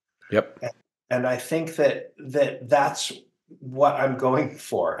classroom. Yep. And I think that's what I'm going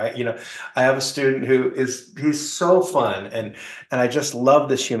for. I have a student he's so fun, and I just love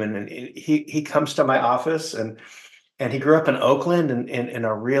this human. And he comes to my office, and he grew up in Oakland in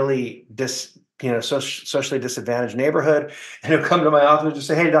a really socially disadvantaged neighborhood. And he'll come to my office and just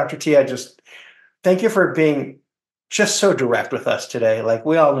say, "Hey, Dr. T, I just thank you for being just so direct with us today. Like,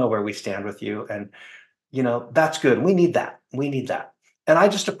 we all know where we stand with you. And, that's good. We need that. We need that." And I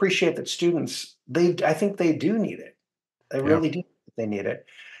just appreciate that students, I think they do need it. They really do. They need it.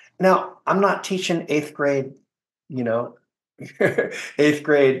 Now, I'm not teaching eighth grade,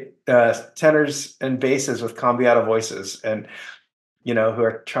 tenors and basses with cambiata voices, and who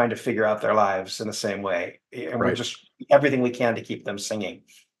are trying to figure out their lives in the same way. And we're just everything we can to keep them singing,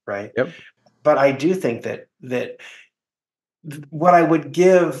 right? Yep. But I do think that what I would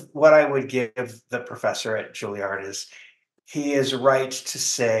give the professor at Juilliard is, he is right to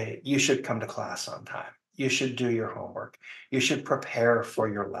say, you should come to class on time. You should do your homework. You should prepare for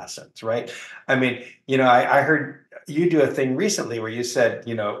your lessons, right? I mean, I heard you do a thing recently where you said,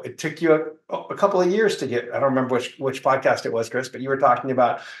 it took you a couple of years to get, I don't remember which podcast it was, Chris, but you were talking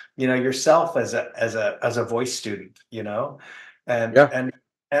about, yourself as a voice student, and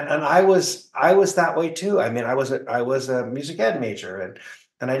I was that way too. I mean, I was a music ed major,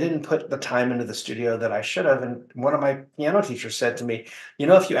 and I didn't put the time into the studio that I should have. And one of my piano teachers said to me,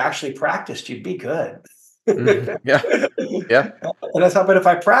 if you actually practiced, you'd be good. Mm-hmm. Yeah. Yeah. And I thought, but if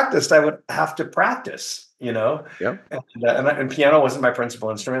I practiced, I would have to practice, Yeah. and piano wasn't my principal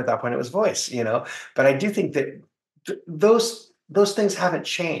instrument at that point. It was voice, but I do think that those things haven't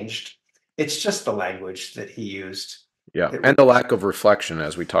changed. It's just the language that he used. Yeah. And the lack of reflection,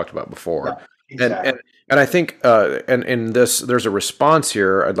 as we talked about before. Yeah, exactly. And I think, and in this, there's a response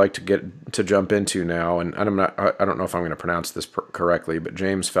here I'd like to jump into now, and I don't know if I'm going to pronounce this correctly, but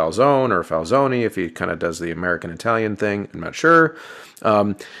James Falzone or Falzoni, if he kind of does the American Italian thing, I'm not sure.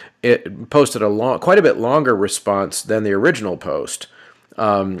 It posted quite a bit longer response than the original post,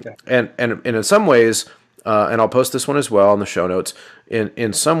 and in some ways, and I'll post this one as well in the show notes.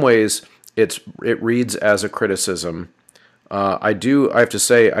 In some ways, it reads as a criticism. I have to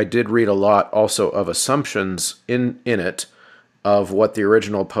say, I did read a lot also of assumptions in it of what the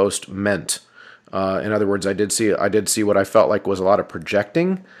original post meant. In other words, I did see what I felt like was a lot of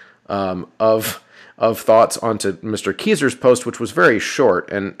projecting of thoughts onto Mr. Keyser's post, which was very short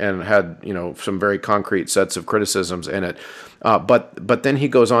and had some very concrete sets of criticisms in it. But then he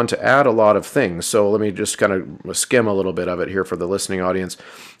goes on to add a lot of things. So let me just kind of skim a little bit of it here for the listening audience.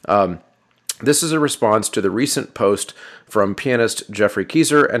 This is a response to the recent post from pianist Jeffrey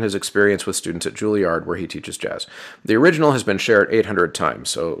Keyser and his experience with students at Juilliard, where he teaches jazz. The original has been shared 800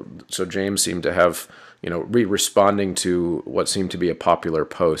 times, so James seemed to have, responding to what seemed to be a popular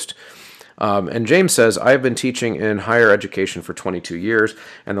post. And James says, "I've been teaching in higher education for 22 years,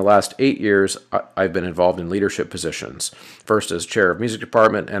 and the last 8 years I've been involved in leadership positions, first as chair of music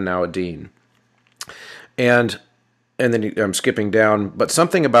department and now a dean." And then I'm skipping down, but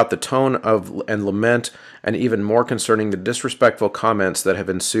something about the tone and lament, and even more concerning the disrespectful comments that have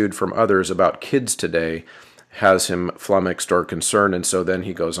ensued from others about kids today, has him flummoxed or concerned. And so then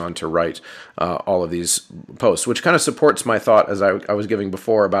he goes on to write all of these posts, which kind of supports my thought as I was giving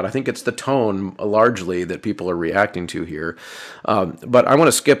before about, I think it's the tone largely that people are reacting to here. But I want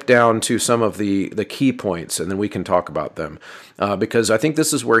to skip down to some of the key points, and then we can talk about them. Because I think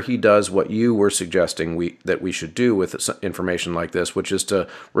this is where he does what you were suggesting that we should do with information like this, which is to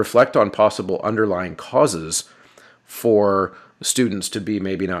reflect on possible underlying causes for students to be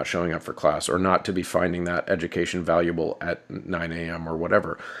maybe not showing up for class, or not to be finding that education valuable at 9 a.m. or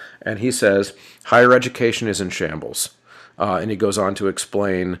whatever. And he says, higher education is in shambles. And he goes on to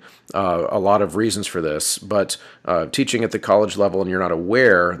explain a lot of reasons for this. But teaching at the college level and you're not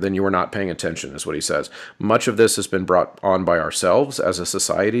aware, then you are not paying attention, is what he says. Much of this has been brought on by ourselves as a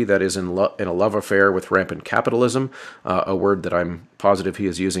society that is in a love affair with rampant capitalism, a word that I'm positive he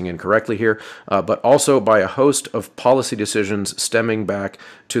is using incorrectly here, but also by a host of policy decisions stemming back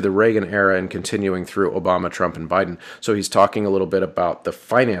to the Reagan era and continuing through Obama, Trump, and Biden. So he's talking a little bit about the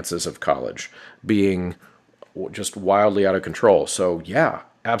finances of college being just wildly out of control. So yeah,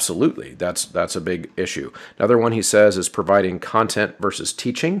 absolutely, that's a big issue. Another one he says is providing content versus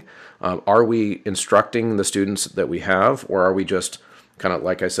teaching. Are we instructing the students that we have, or are we just kind of,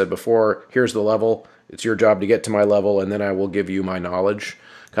 like I said before, here's the level, it's your job to get to my level, and then I will give you my knowledge,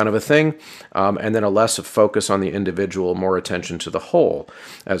 kind of a thing, and then a less of focus on the individual, more attention to the whole.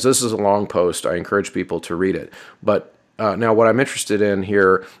 As this is a long post, I encourage people to read it. But now what I'm interested in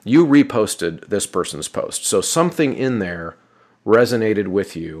here, you reposted this person's post, so something in there resonated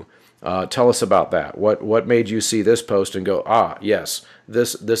with you. Tell us about that. What made you see this post and go, yes,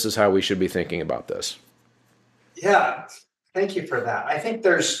 this is how we should be thinking about this? Yeah, thank you for that. I think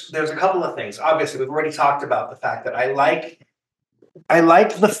there's a couple of things. Obviously, we've already talked about the fact that I like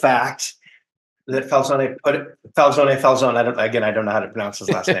the fact that Falzone put it, Falzone. I don't know how to pronounce his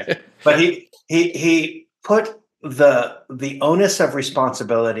last name, but he put the onus of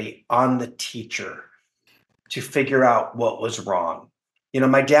responsibility on the teacher to figure out what was wrong.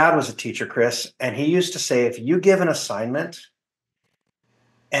 My dad was a teacher, Chris, and he used to say, if you give an assignment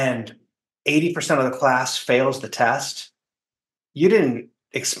and 80% of the class fails the test, you didn't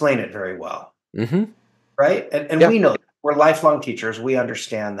explain it very well. Mm-hmm. Right? And we know that. We're lifelong teachers. We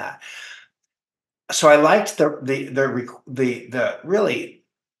understand that. So I liked the really,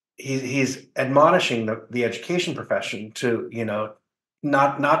 he's admonishing the education profession to,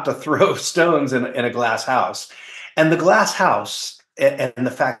 not to throw stones in a glass house. And the glass house and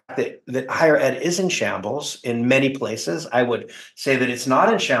the fact that higher ed is in shambles in many places. I would say that it's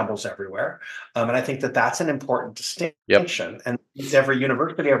not in shambles everywhere. And I think that that's an important distinction. Yep. And every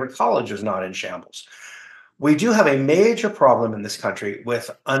university, every college is not in shambles. We do have a major problem in this country with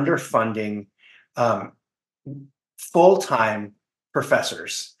underfunding full-time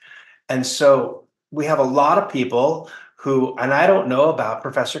professors. And so we have a lot of people who, and I don't know about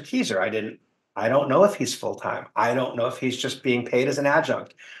Professor Keyser. I don't know if he's full-time. I don't know if he's just being paid as an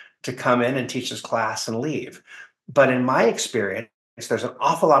adjunct to come in and teach his class and leave. But in my experience, there's an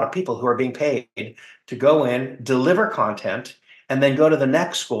awful lot of people who are being paid to go in, deliver content, and then go to the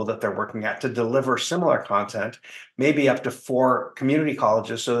next school that they're working at to deliver similar content, maybe up to 4 community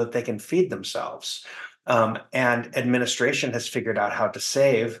colleges so that they can feed themselves. And administration has figured out how to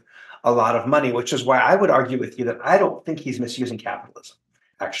save a lot of money, which is why I would argue with you that I don't think he's misusing capitalism,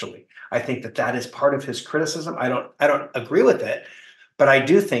 actually. I think that is part of his criticism. I don't agree with it, but I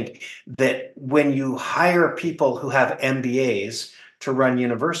do think that when you hire people who have MBAs to run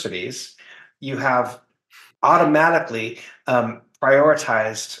universities, you have automatically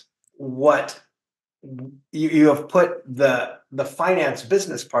prioritized what you have put the finance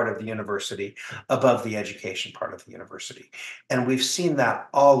business part of the university above the education part of the university. And we've seen that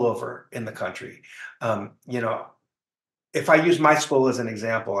all over in the country. If I use my school as an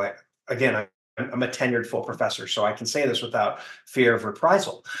example, I'm a tenured full professor, so I can say this without fear of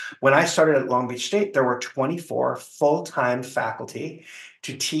reprisal. When I started at Long Beach State, there were 24 full-time faculty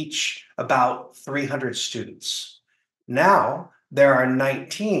to teach about 300 students. Now, there are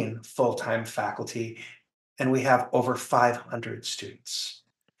 19 full-time faculty, and we have over 500 students.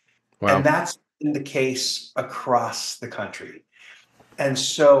 Wow. And that's been the case across the country. And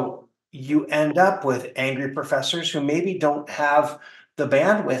so you end up with angry professors who maybe don't have the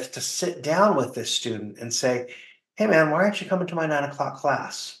bandwidth to sit down with this student and say, hey, man, why aren't you coming to my 9 o'clock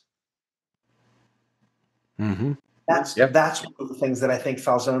class? Mm-hmm. That's one of the things that I think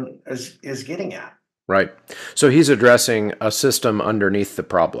Falzone is getting at. Right. So he's addressing a system underneath the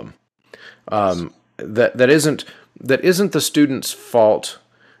problem. Yes. That isn't the student's fault.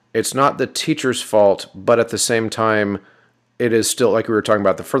 It's not the teacher's fault, but at the same time, it is still, like we were talking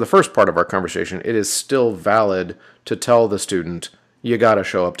about for the first part of our conversation, it is still valid to tell the student, you got to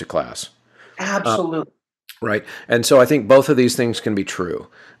show up to class. Absolutely. Right. And so I think both of these things can be true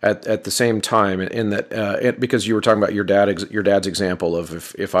at the same time, in that because you were talking about your dad's example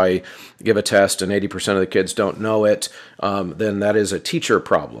of if I give a test and 80% of the kids don't know it, then that is a teacher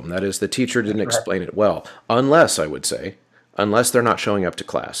problem. That is, the teacher didn't explain it well, unless they're not showing up to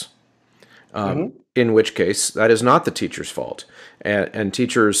class. In which case, that is not the teacher's fault, and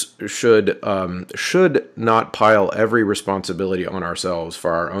teachers should not pile every responsibility on ourselves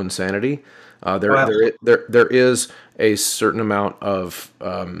for our own sanity. There is a certain amount of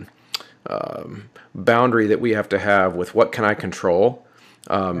boundary that we have to have with what can I control.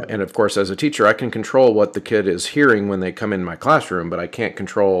 And of course, as a teacher, I can control what the kid is hearing when they come in my classroom, but I can't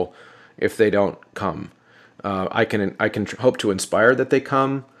control if they don't come. I can hope to inspire that they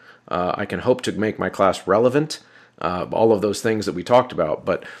come. I can hope to make my class relevant. All of those things that we talked about.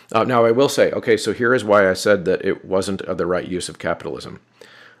 But now I will say, okay, so here is why I said that it wasn't the right use of capitalism.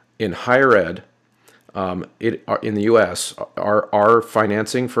 In higher ed, In the U.S., our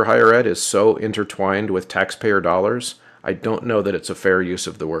financing for higher ed is so intertwined with taxpayer dollars. I don't know that it's a fair use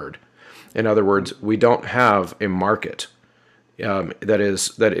of the word. In other words, we don't have a market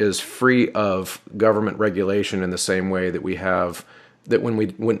that is free of government regulation in the same way that we have. That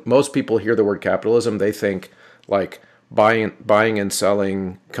when most people hear the word capitalism, they think like buying and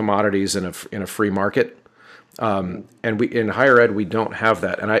selling commodities in a free market. And we in higher ed we don't have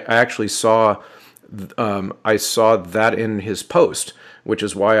that. And I actually saw that in his post, which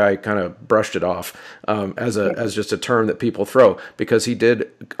is why I kind of brushed it off as just a term that people throw, because he did,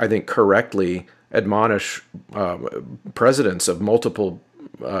 I think, correctly admonish presidents of multiple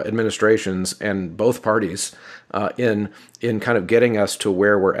administrations and both parties in kind of getting us to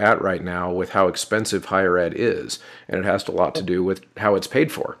where we're at right now with how expensive higher ed is, and it has a lot to do with how it's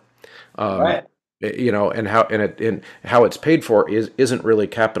paid for. Right. And how it's paid for isn't really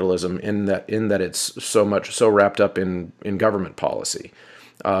capitalism in that it's so wrapped up in government policy.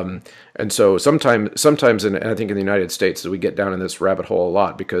 And so sometimes and I think in the United States we get down in this rabbit hole a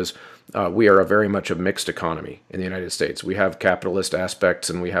lot because we are a very much a mixed economy in the United States. We have capitalist aspects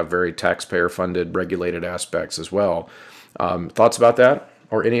and we have very taxpayer funded regulated aspects as well. Thoughts about that?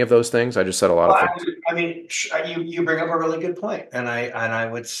 Or any of those things? I just said a lot of things. I mean, you bring up a really good point, and I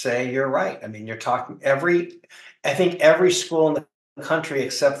would say you're right. I mean, you're talking I think every school in the country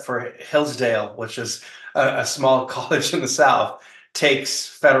except for Hillsdale, which is a small college in the South, takes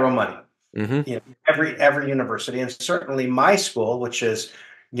federal money. Mm-hmm. Every university, and certainly my school, which is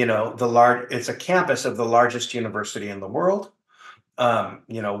it's a campus of the largest university in the world.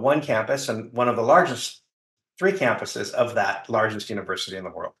 One campus and one of the largest. 3 campuses of that largest university in the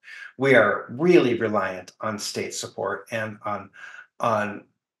world. We are really reliant on state support and on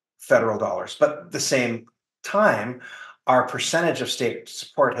federal dollars. But at the same time, our percentage of state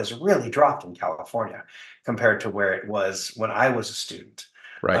support has really dropped in California compared to where it was when I was a student.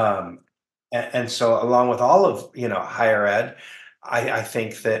 Right. And so along with all of, higher ed, I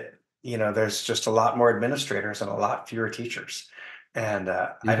think that, there's just a lot more administrators and a lot fewer teachers. And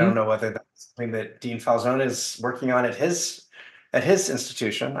I don't know whether that's something that Dean Falzone is working on at his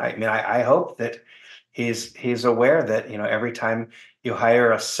institution. I mean, I hope that he's aware that every time you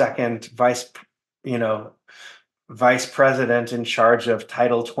hire a second vice president in charge of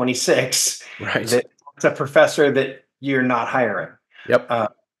Title 26, Right. that it's a professor that you're not hiring.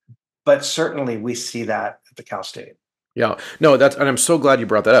 Yep. But certainly we see that at the Cal State. Yeah. No, and I'm so glad you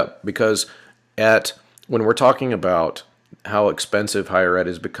brought that up because when we're talking about how expensive higher ed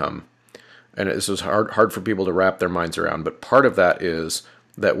has become, and this is hard for people to wrap their minds around, but part of that is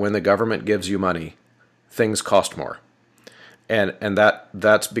that when the government gives you money, things cost more. And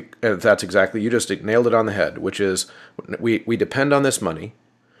that's exactly, you just nailed it on the head, which is we depend on this money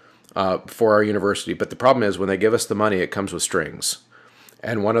for our university, but the problem is when they give us the money, it comes with strings.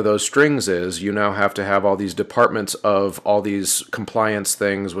 And one of those strings is you now have to have all these departments of all these compliance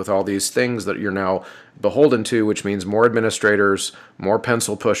things with all these things that you're now beholden to, which means more administrators, more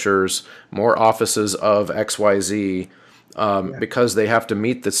pencil pushers, more offices of XYZ, because they have to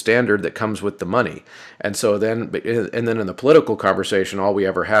meet the standard that comes with the money. And so then in the political conversation, all we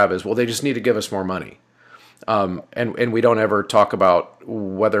ever have is, well, they just need to give us more money. And we don't ever talk about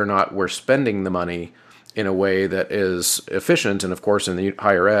whether or not we're spending the money in a way that is efficient. And of course, in the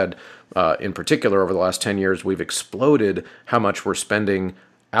higher ed, in particular, over the last 10 years, we've exploded how much we're spending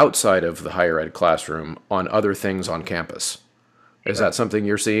outside of the higher ed classroom on other things on campus. Is that something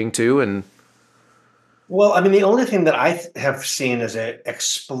you're seeing too? And well, I mean, the only thing that I have seen as an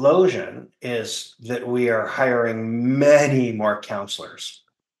explosion is that we are hiring many more counselors.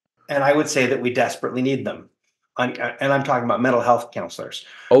 And I would say that we desperately need them. And I'm talking about mental health counselors.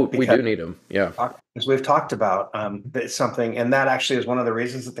 Oh, we do need them. Yeah. As we've talked about, something, and that actually is one of the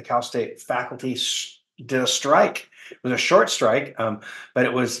reasons that the Cal State faculty did a strike. It was a short strike, but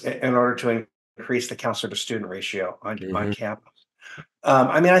it was in order to increase the counselor to student ratio on campus.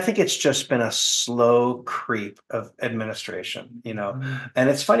 I mean, I think it's just been a slow creep of administration, and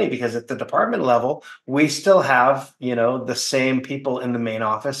it's funny because at the department level, we still have, the same people in the main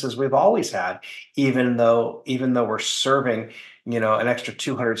office as we've always had, even though we're serving, an extra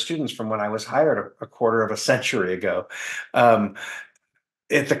 200 students from when I was hired a quarter of a century ago. The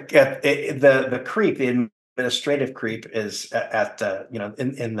creep, the administrative creep is at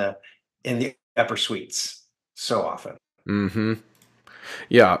in the upper suites so often. Mm-hmm.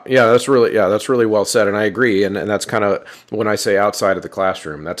 Yeah, that's really well said, and I agree. And that's kind of when I say outside of the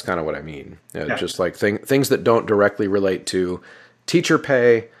classroom, that's kind of what I mean. Just like things that don't directly relate to teacher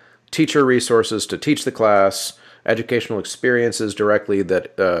pay, teacher resources to teach the class, educational experiences directly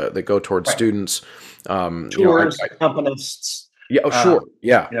that go towards Right. students. Tours, accompanists, Yeah, oh, sure, um,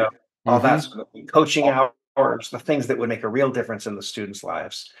 yeah. all that Hmm. sort of thing. Coaching hours, the things that would make a real difference in the students'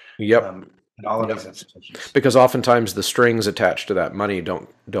 lives, Yep. in all of Yep. these institutions. Because oftentimes the strings attached to that money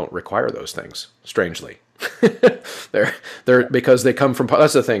don't require those things. Strangely, they're because they come from.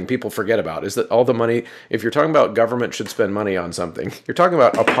 That's the thing people forget about is that all the money. If you're talking about government should spend money on something, you're talking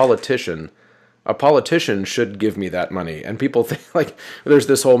about a politician. A politician should give me that money, and people think like there's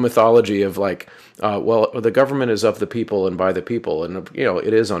this whole mythology of like, well, the government is of the people and by the people, and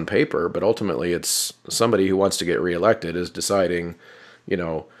it is on paper, but ultimately it's somebody who wants to get reelected is deciding, you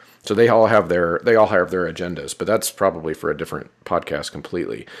know, so they all have their agendas, but that's probably for a different podcast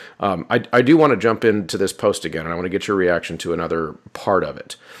completely. I do want to jump into this post again, and I want to get your reaction to another part of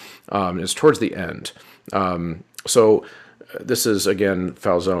it. It's towards the end. So this is again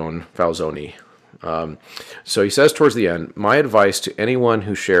Falzoni. So he says towards the end, my advice to anyone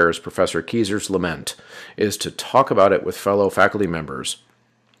who shares Professor Keyser's lament is to talk about it with fellow faculty members.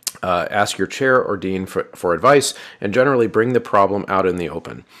 Ask your chair or dean for advice, and generally bring the problem out in the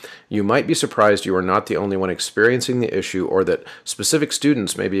open. You might be surprised you are not the only one experiencing the issue, or that specific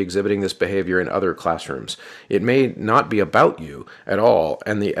students may be exhibiting this behavior in other classrooms. It may not be about you at all,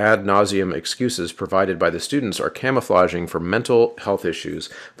 and the ad nauseum excuses provided by the students are camouflaging for mental health issues,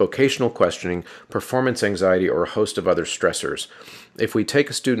 vocational questioning, performance anxiety, or a host of other stressors. If we take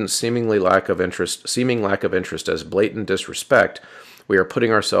a student's seeming lack of interest as blatant disrespect, we are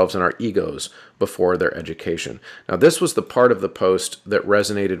putting ourselves and our egos before their education. Now, this was the part of the post that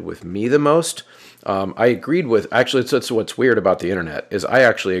resonated with me the most. I agreed with, actually, it's what's weird about the internet is I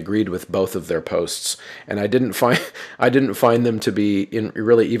actually agreed with both of their posts, and I didn't find them to be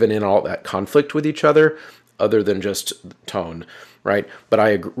really even in all that conflict with each other than just tone, right? But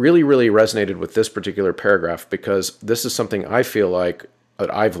I really, really resonated with this particular paragraph because this is something I feel like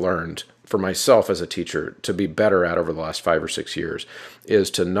that I've learned for myself as a teacher to be better at over the last 5 or 6 years,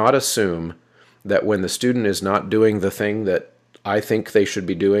 is to not assume that when the student is not doing the thing that I think they should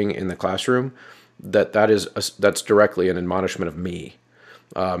be doing in the classroom, that's directly an admonishment of me.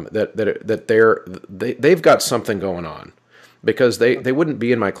 They've got something going on, because they wouldn't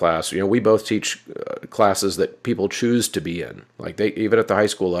be in my class. We both teach classes that people choose to be in. Like even at the high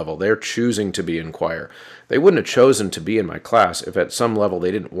school level, they're choosing to be in choir. They wouldn't have chosen to be in my class if at some level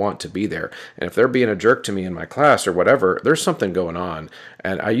they didn't want to be there. And if they're being a jerk to me in my class or whatever, there's something going on.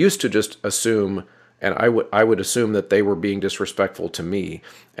 And I used to just assume, and I would assume that they were being disrespectful to me.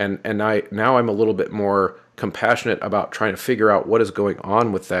 And now I'm a little bit more compassionate about trying to figure out what is going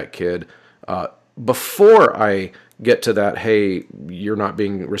on with that kid before I get to that, hey, you're not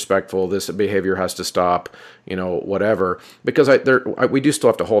being respectful, this behavior has to stop, whatever. Because we do still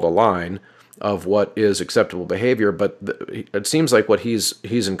have to hold a line of what is acceptable behavior, but it seems like what he's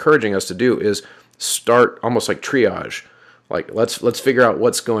encouraging us to do is start almost like triage. Like let's figure out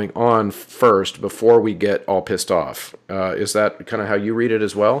what's going on first before we get all pissed off. Is that kind of how you read it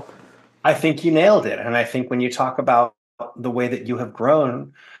as well? I think you nailed it. And I think when you talk about the way that you have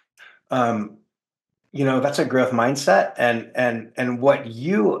grown, that's a growth mindset. And what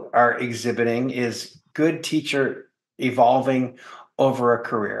you are exhibiting is good teacher evolving over a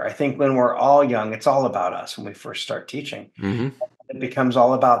career. I think when we're all young, it's all about us when we first start teaching. Mm-hmm. It becomes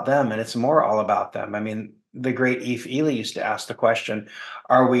all about them, and it's more all about them. I mean, the great Eve Ely used to ask the question,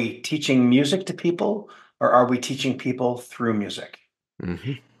 are we teaching music to people, or are we teaching people through music?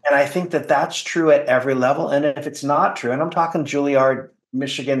 Mm-hmm. And I think that that's true at every level. And if it's not true, and I'm talking Juilliard,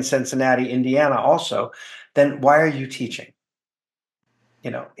 Michigan, Cincinnati, Indiana also, then why are you teaching?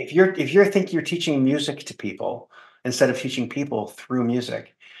 If you think you're teaching music to people instead of teaching people through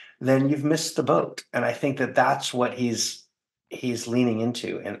music, then you've missed the boat. And I think that that's what he's leaning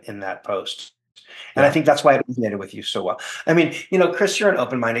into in that post. And I Yeah. think that's why it resonated with you so well. I mean, Chris, you're an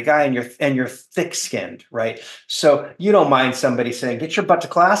open-minded guy, and you're thick-skinned, right? So you don't mind somebody saying, "Get your butt to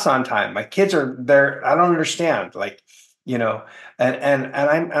class on time. My kids are there. I don't understand." Like, and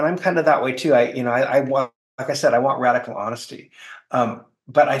I'm kind of that way too. I want, like I said, I want radical honesty.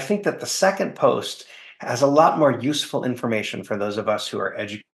 But I think that the second post has a lot more useful information for those of us who are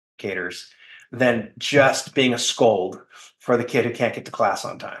educators than just being a scold for the kid who can't get to class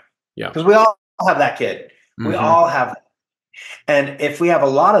on time. Yeah. Because we all have that kid. We Mm-hmm. all have that. And if we have a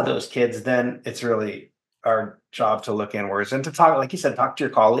lot of those kids, then it's really our job to look inwards and to talk, like you said, talk to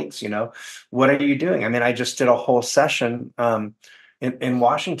your colleagues. What are you doing? I mean, I just did a whole session in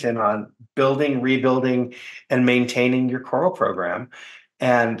Washington on building, rebuilding, and maintaining your choral program.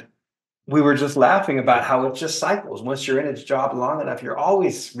 And we were just laughing about how it just cycles. Once you're in a job long enough, you're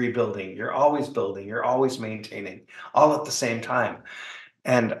always rebuilding, you're always building, you're always maintaining, all at the same time.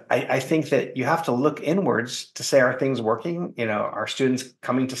 And I think that you have to look inwards to say, are things working? Are students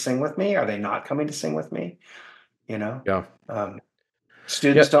coming to sing with me? Are they not coming to sing with me? You know, Yeah. um, Yeah.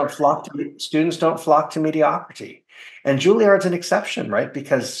 students don't flock to mediocrity. And Juilliard's an exception, right?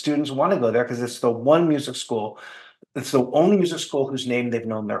 Because students want to go there because it's the one music school. It's the only music school whose name they've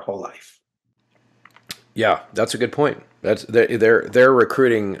known their whole life. Yeah, that's a good point. That's their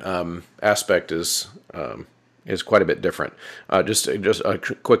recruiting aspect is quite a bit different. Just a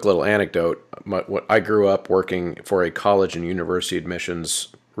quick little anecdote. I grew up working for a college and university admissions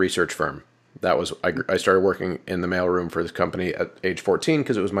research firm. That was I started working in the mailroom for this company at age 14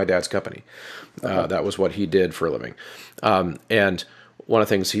 because it was my dad's company. That was what he did for a living. And one of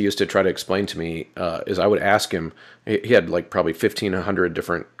the things he used to try to explain to me is I would ask him. He had like probably 1,500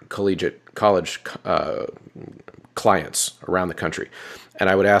 different college clients around the country, and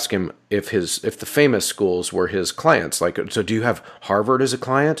I would ask him if the famous schools were his clients. Like, so do you have Harvard as a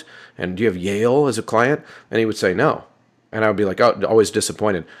client, and do you have Yale as a client? And he would say no. And I would be like, oh, always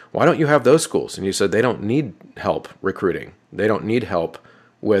disappointed. Why don't you have those schools? And he said they don't need help recruiting. They don't need help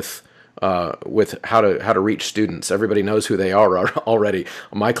with how to reach students. Everybody knows who they are already.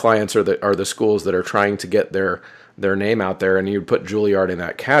 My clients are the schools that are trying to get their name out there, and you'd put Juilliard in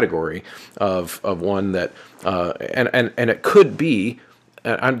that category of one that and it could be.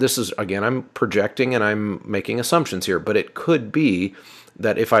 This is again, I'm projecting and I'm making assumptions here, but it could be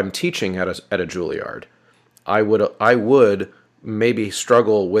that if I'm teaching at a Juilliard, I would maybe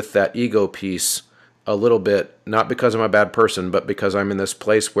struggle with that ego piece a little bit, not because I'm a bad person, but because I'm in this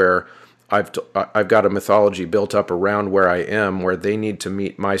place where I've got a mythology built up around where I am, where they need to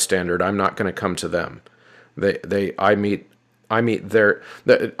meet my standard. I'm not going to come to them. I meet they're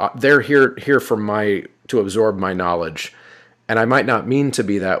here for to absorb my knowledge, and I might not mean to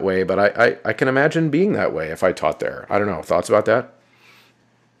be that way, but I can imagine being that way if I taught there. I don't know. Thoughts about that?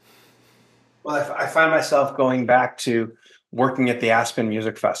 Well, I find myself going back to working at the Aspen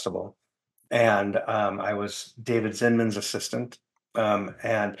Music Festival, and I was David Zinman's assistant,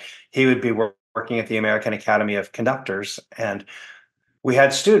 and he would be working at the American Academy of Conductors, and we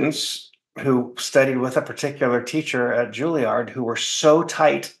had students who studied with a particular teacher at Juilliard who were so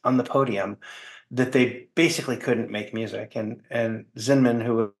tight on the podium that they basically couldn't make music. And Zinman,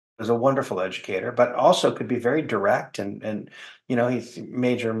 who was a wonderful educator, but also could be very direct and he's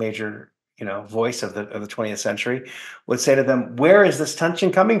major voice of the 20th century, would say to them, "Where is this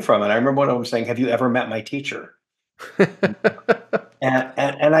tension coming from?" And I remember one of them saying, "Have you ever met my teacher?"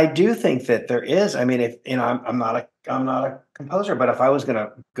 And I do think that there is. I mean, if I'm not a composer, but if I was going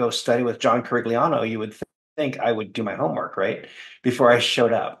to go study with John Carigliano, you would think I would do my homework right before I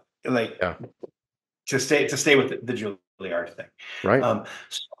showed up, like Yeah. to stay with the Juilliard thing. Right.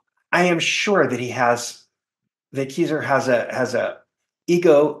 So I am sure that Keyser has a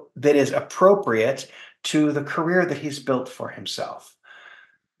ego that is appropriate to the career that he's built for himself.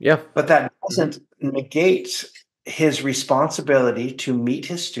 Yeah. But that doesn't negate his responsibility to meet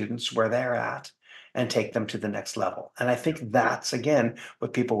his students where they're at and take them to the next level. And I think that's, again,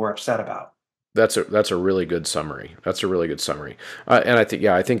 what people were upset about. That's a really good summary. That's a really good summary, and I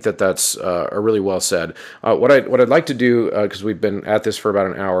think that's a really well said. What I'd like to do, because we've been at this for about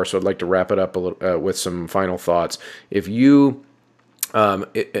an hour, so I'd like to wrap it up a little with some final thoughts. If you I'm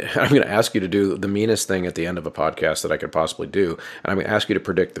going to ask you to do the meanest thing at the end of a podcast that I could possibly do, and I'm going to ask you to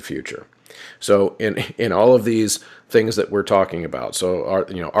predict the future. So in all of these things that we're talking about, so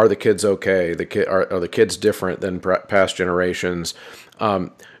are the kids okay? Are the kids different than past generations?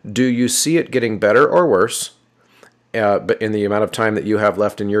 Do you see it getting better or worse? But in the amount of time that you have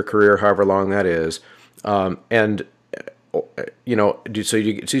left in your career, however long that is, do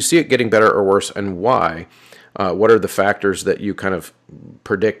you see it getting better or worse, and why? What are the factors that you kind of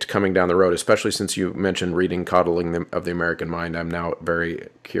predict coming down the road, especially since you mentioned reading Coddling of the American Mind? I'm now very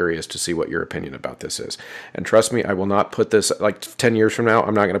curious to see what your opinion about this is. And trust me, I will not put this, like 10 years from now,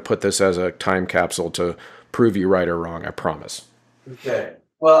 I'm not going to put this as a time capsule to prove you right or wrong, I promise. Okay.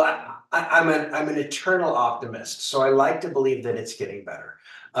 Well, I'm an eternal optimist, so I like to believe that it's getting better.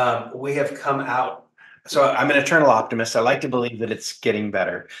 We have come out. So I'm an eternal optimist. I like to believe that it's getting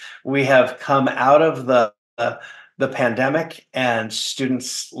better. We have come out of the pandemic, and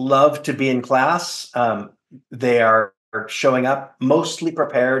students love to be in class. They are showing up mostly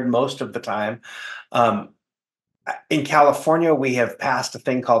prepared most of the time. In California, we have passed a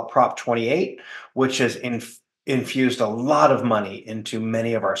thing called Prop 28, which has infused a lot of money into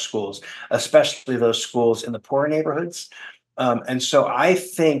many of our schools, especially those schools in the poorer neighborhoods. And so I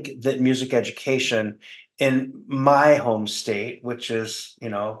think that music education in my home state, which is,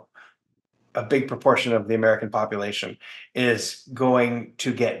 a big proportion of the American population, is going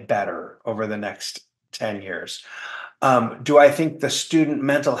to get better over the next 10 years. Do I think the student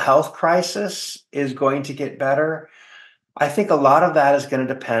mental health crisis is going to get better? I think a lot of that is going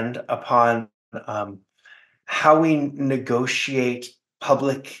to depend upon how we negotiate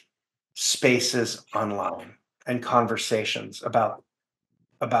public spaces online and conversations about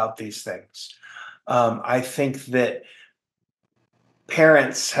these things. I think that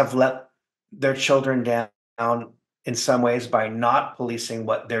parents have let their children down in some ways by not policing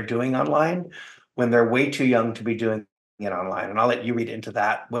what they're doing online when they're way too young to be doing it online. And I'll let you read into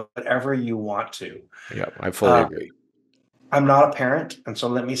that whatever you want to. Yeah, I fully agree. I'm not a parent, and so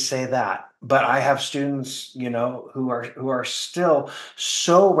let me say that. But I have students, who are still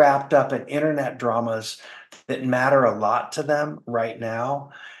so wrapped up in internet dramas that matter a lot to them right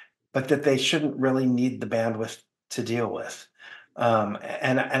now, but that they shouldn't really need the bandwidth to deal with.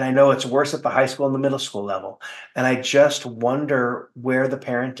 And I know it's worse at the high school and the middle school level. And I just wonder where the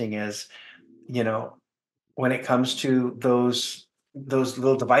parenting is, when it comes to those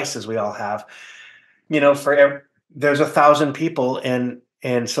little devices we all have. There's 1,000 people in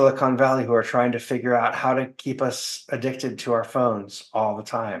Silicon Valley who are trying to figure out how to keep us addicted to our phones all the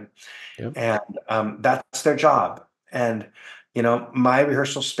time. Yep. And that's their job. And my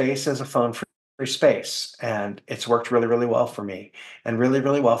rehearsal space is a phone-free space, and it's worked really, really well for me and really,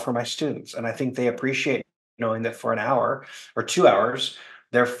 really well for my students. And I think they appreciate knowing that for an hour or 2 hours,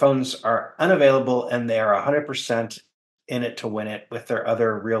 their phones are unavailable and they are 100% in it to win it with their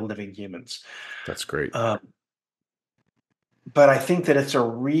other real living humans. That's great. But I think that it's a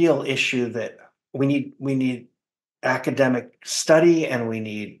real issue that we need academic study, and we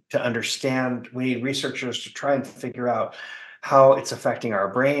need to understand. We need researchers to try and figure out how it's affecting our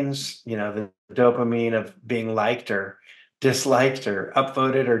brains, the dopamine of being liked or disliked or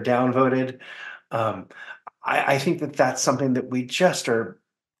upvoted or downvoted. I think that that's something that we just are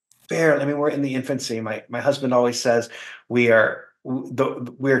barely, we're in the infancy. My husband always says we're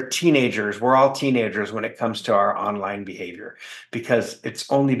teenagers. We're all teenagers when it comes to our online behavior, because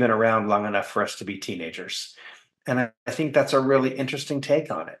it's only been around long enough for us to be teenagers. And I think that's a really interesting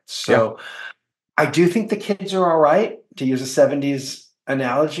take on it. So yeah. I do think the kids are all right, to use a 70s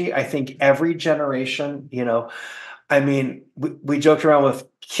analogy. I think every generation, we joked around with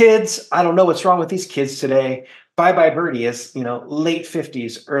kids. I don't know what's wrong with these kids today. Bye Bye Birdie is, late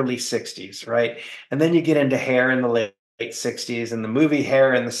 50s, early 60s, right? And then you get into Hair in the late 60s and the movie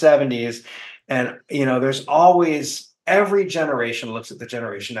Hair in the 70s. And, there's always, every generation looks at the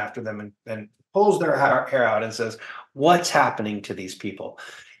generation after them and pulls their hair out and says, what's happening to these people?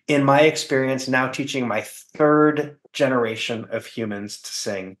 In my experience, now teaching my third generation of humans to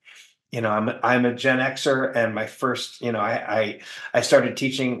sing, I'm a Gen Xer, and my first, I started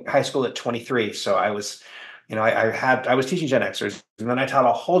teaching high school at 23. So I was, I was teaching Gen Xers, and then I taught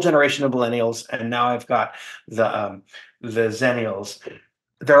a whole generation of millennials, and now I've got the Zennials.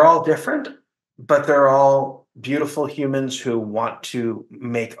 They're all different, but they're all beautiful humans who want to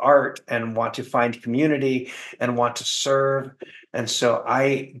make art and want to find community and want to serve. And so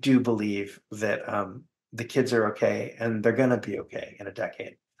I do believe that the kids are okay, and they're going to be okay in a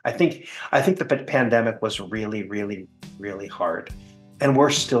decade. I think the pandemic was really, really, really hard, and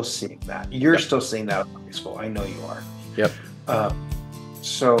we're still seeing that. You're still seeing that at high school. I know you are. Yep.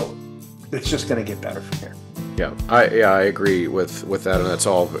 So it's just going to get better from here. Yeah, I agree with that, and that's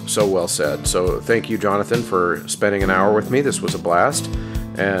all so well said. So thank you, Jonathan, for spending an hour with me. This was a blast,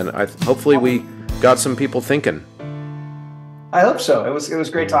 and hopefully we got some people thinking. I hope so. It was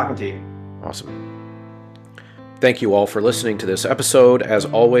great talking to you. Awesome. Thank you all for listening to this episode. As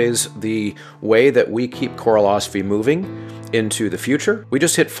always, the way that we keep Choralosophy moving into the future. We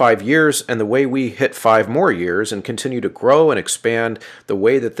just hit 5 years, and the way we hit 5 more years and continue to grow and expand, the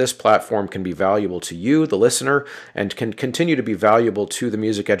way that this platform can be valuable to you, the listener, and can continue to be valuable to the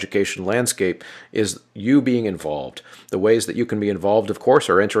music education landscape is you being involved. The ways that you can be involved, of course,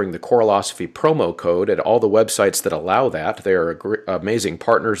 are entering the Choralosophy promo code at all the websites that allow that. They are amazing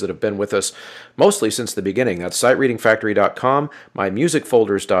partners that have been with us mostly since the beginning. That's SiteReadingFactory.com,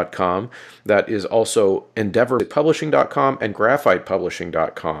 MyMusicFolders.com. That is also EndeavorPublishing.com and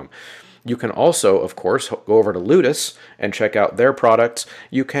GraphitePublishing.com. You can also, of course, go over to Ludus and check out their products.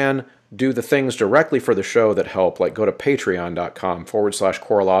 You can do the things directly for the show that help, like go to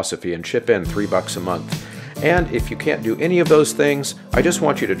patreon.com/Choralosophy and chip in $3 a month. And if you can't do any of those things, I just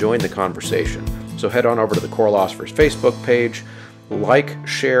want you to join the conversation. So head on over to the Choralosophers Facebook page. like,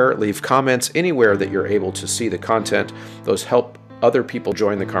 share, leave comments anywhere that you're able to see the content. Those help other people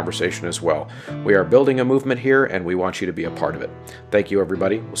join the conversation as well. We are building a movement here, and we want you to be a part of it. Thank you,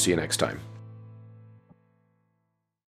 everybody. We'll see you next time.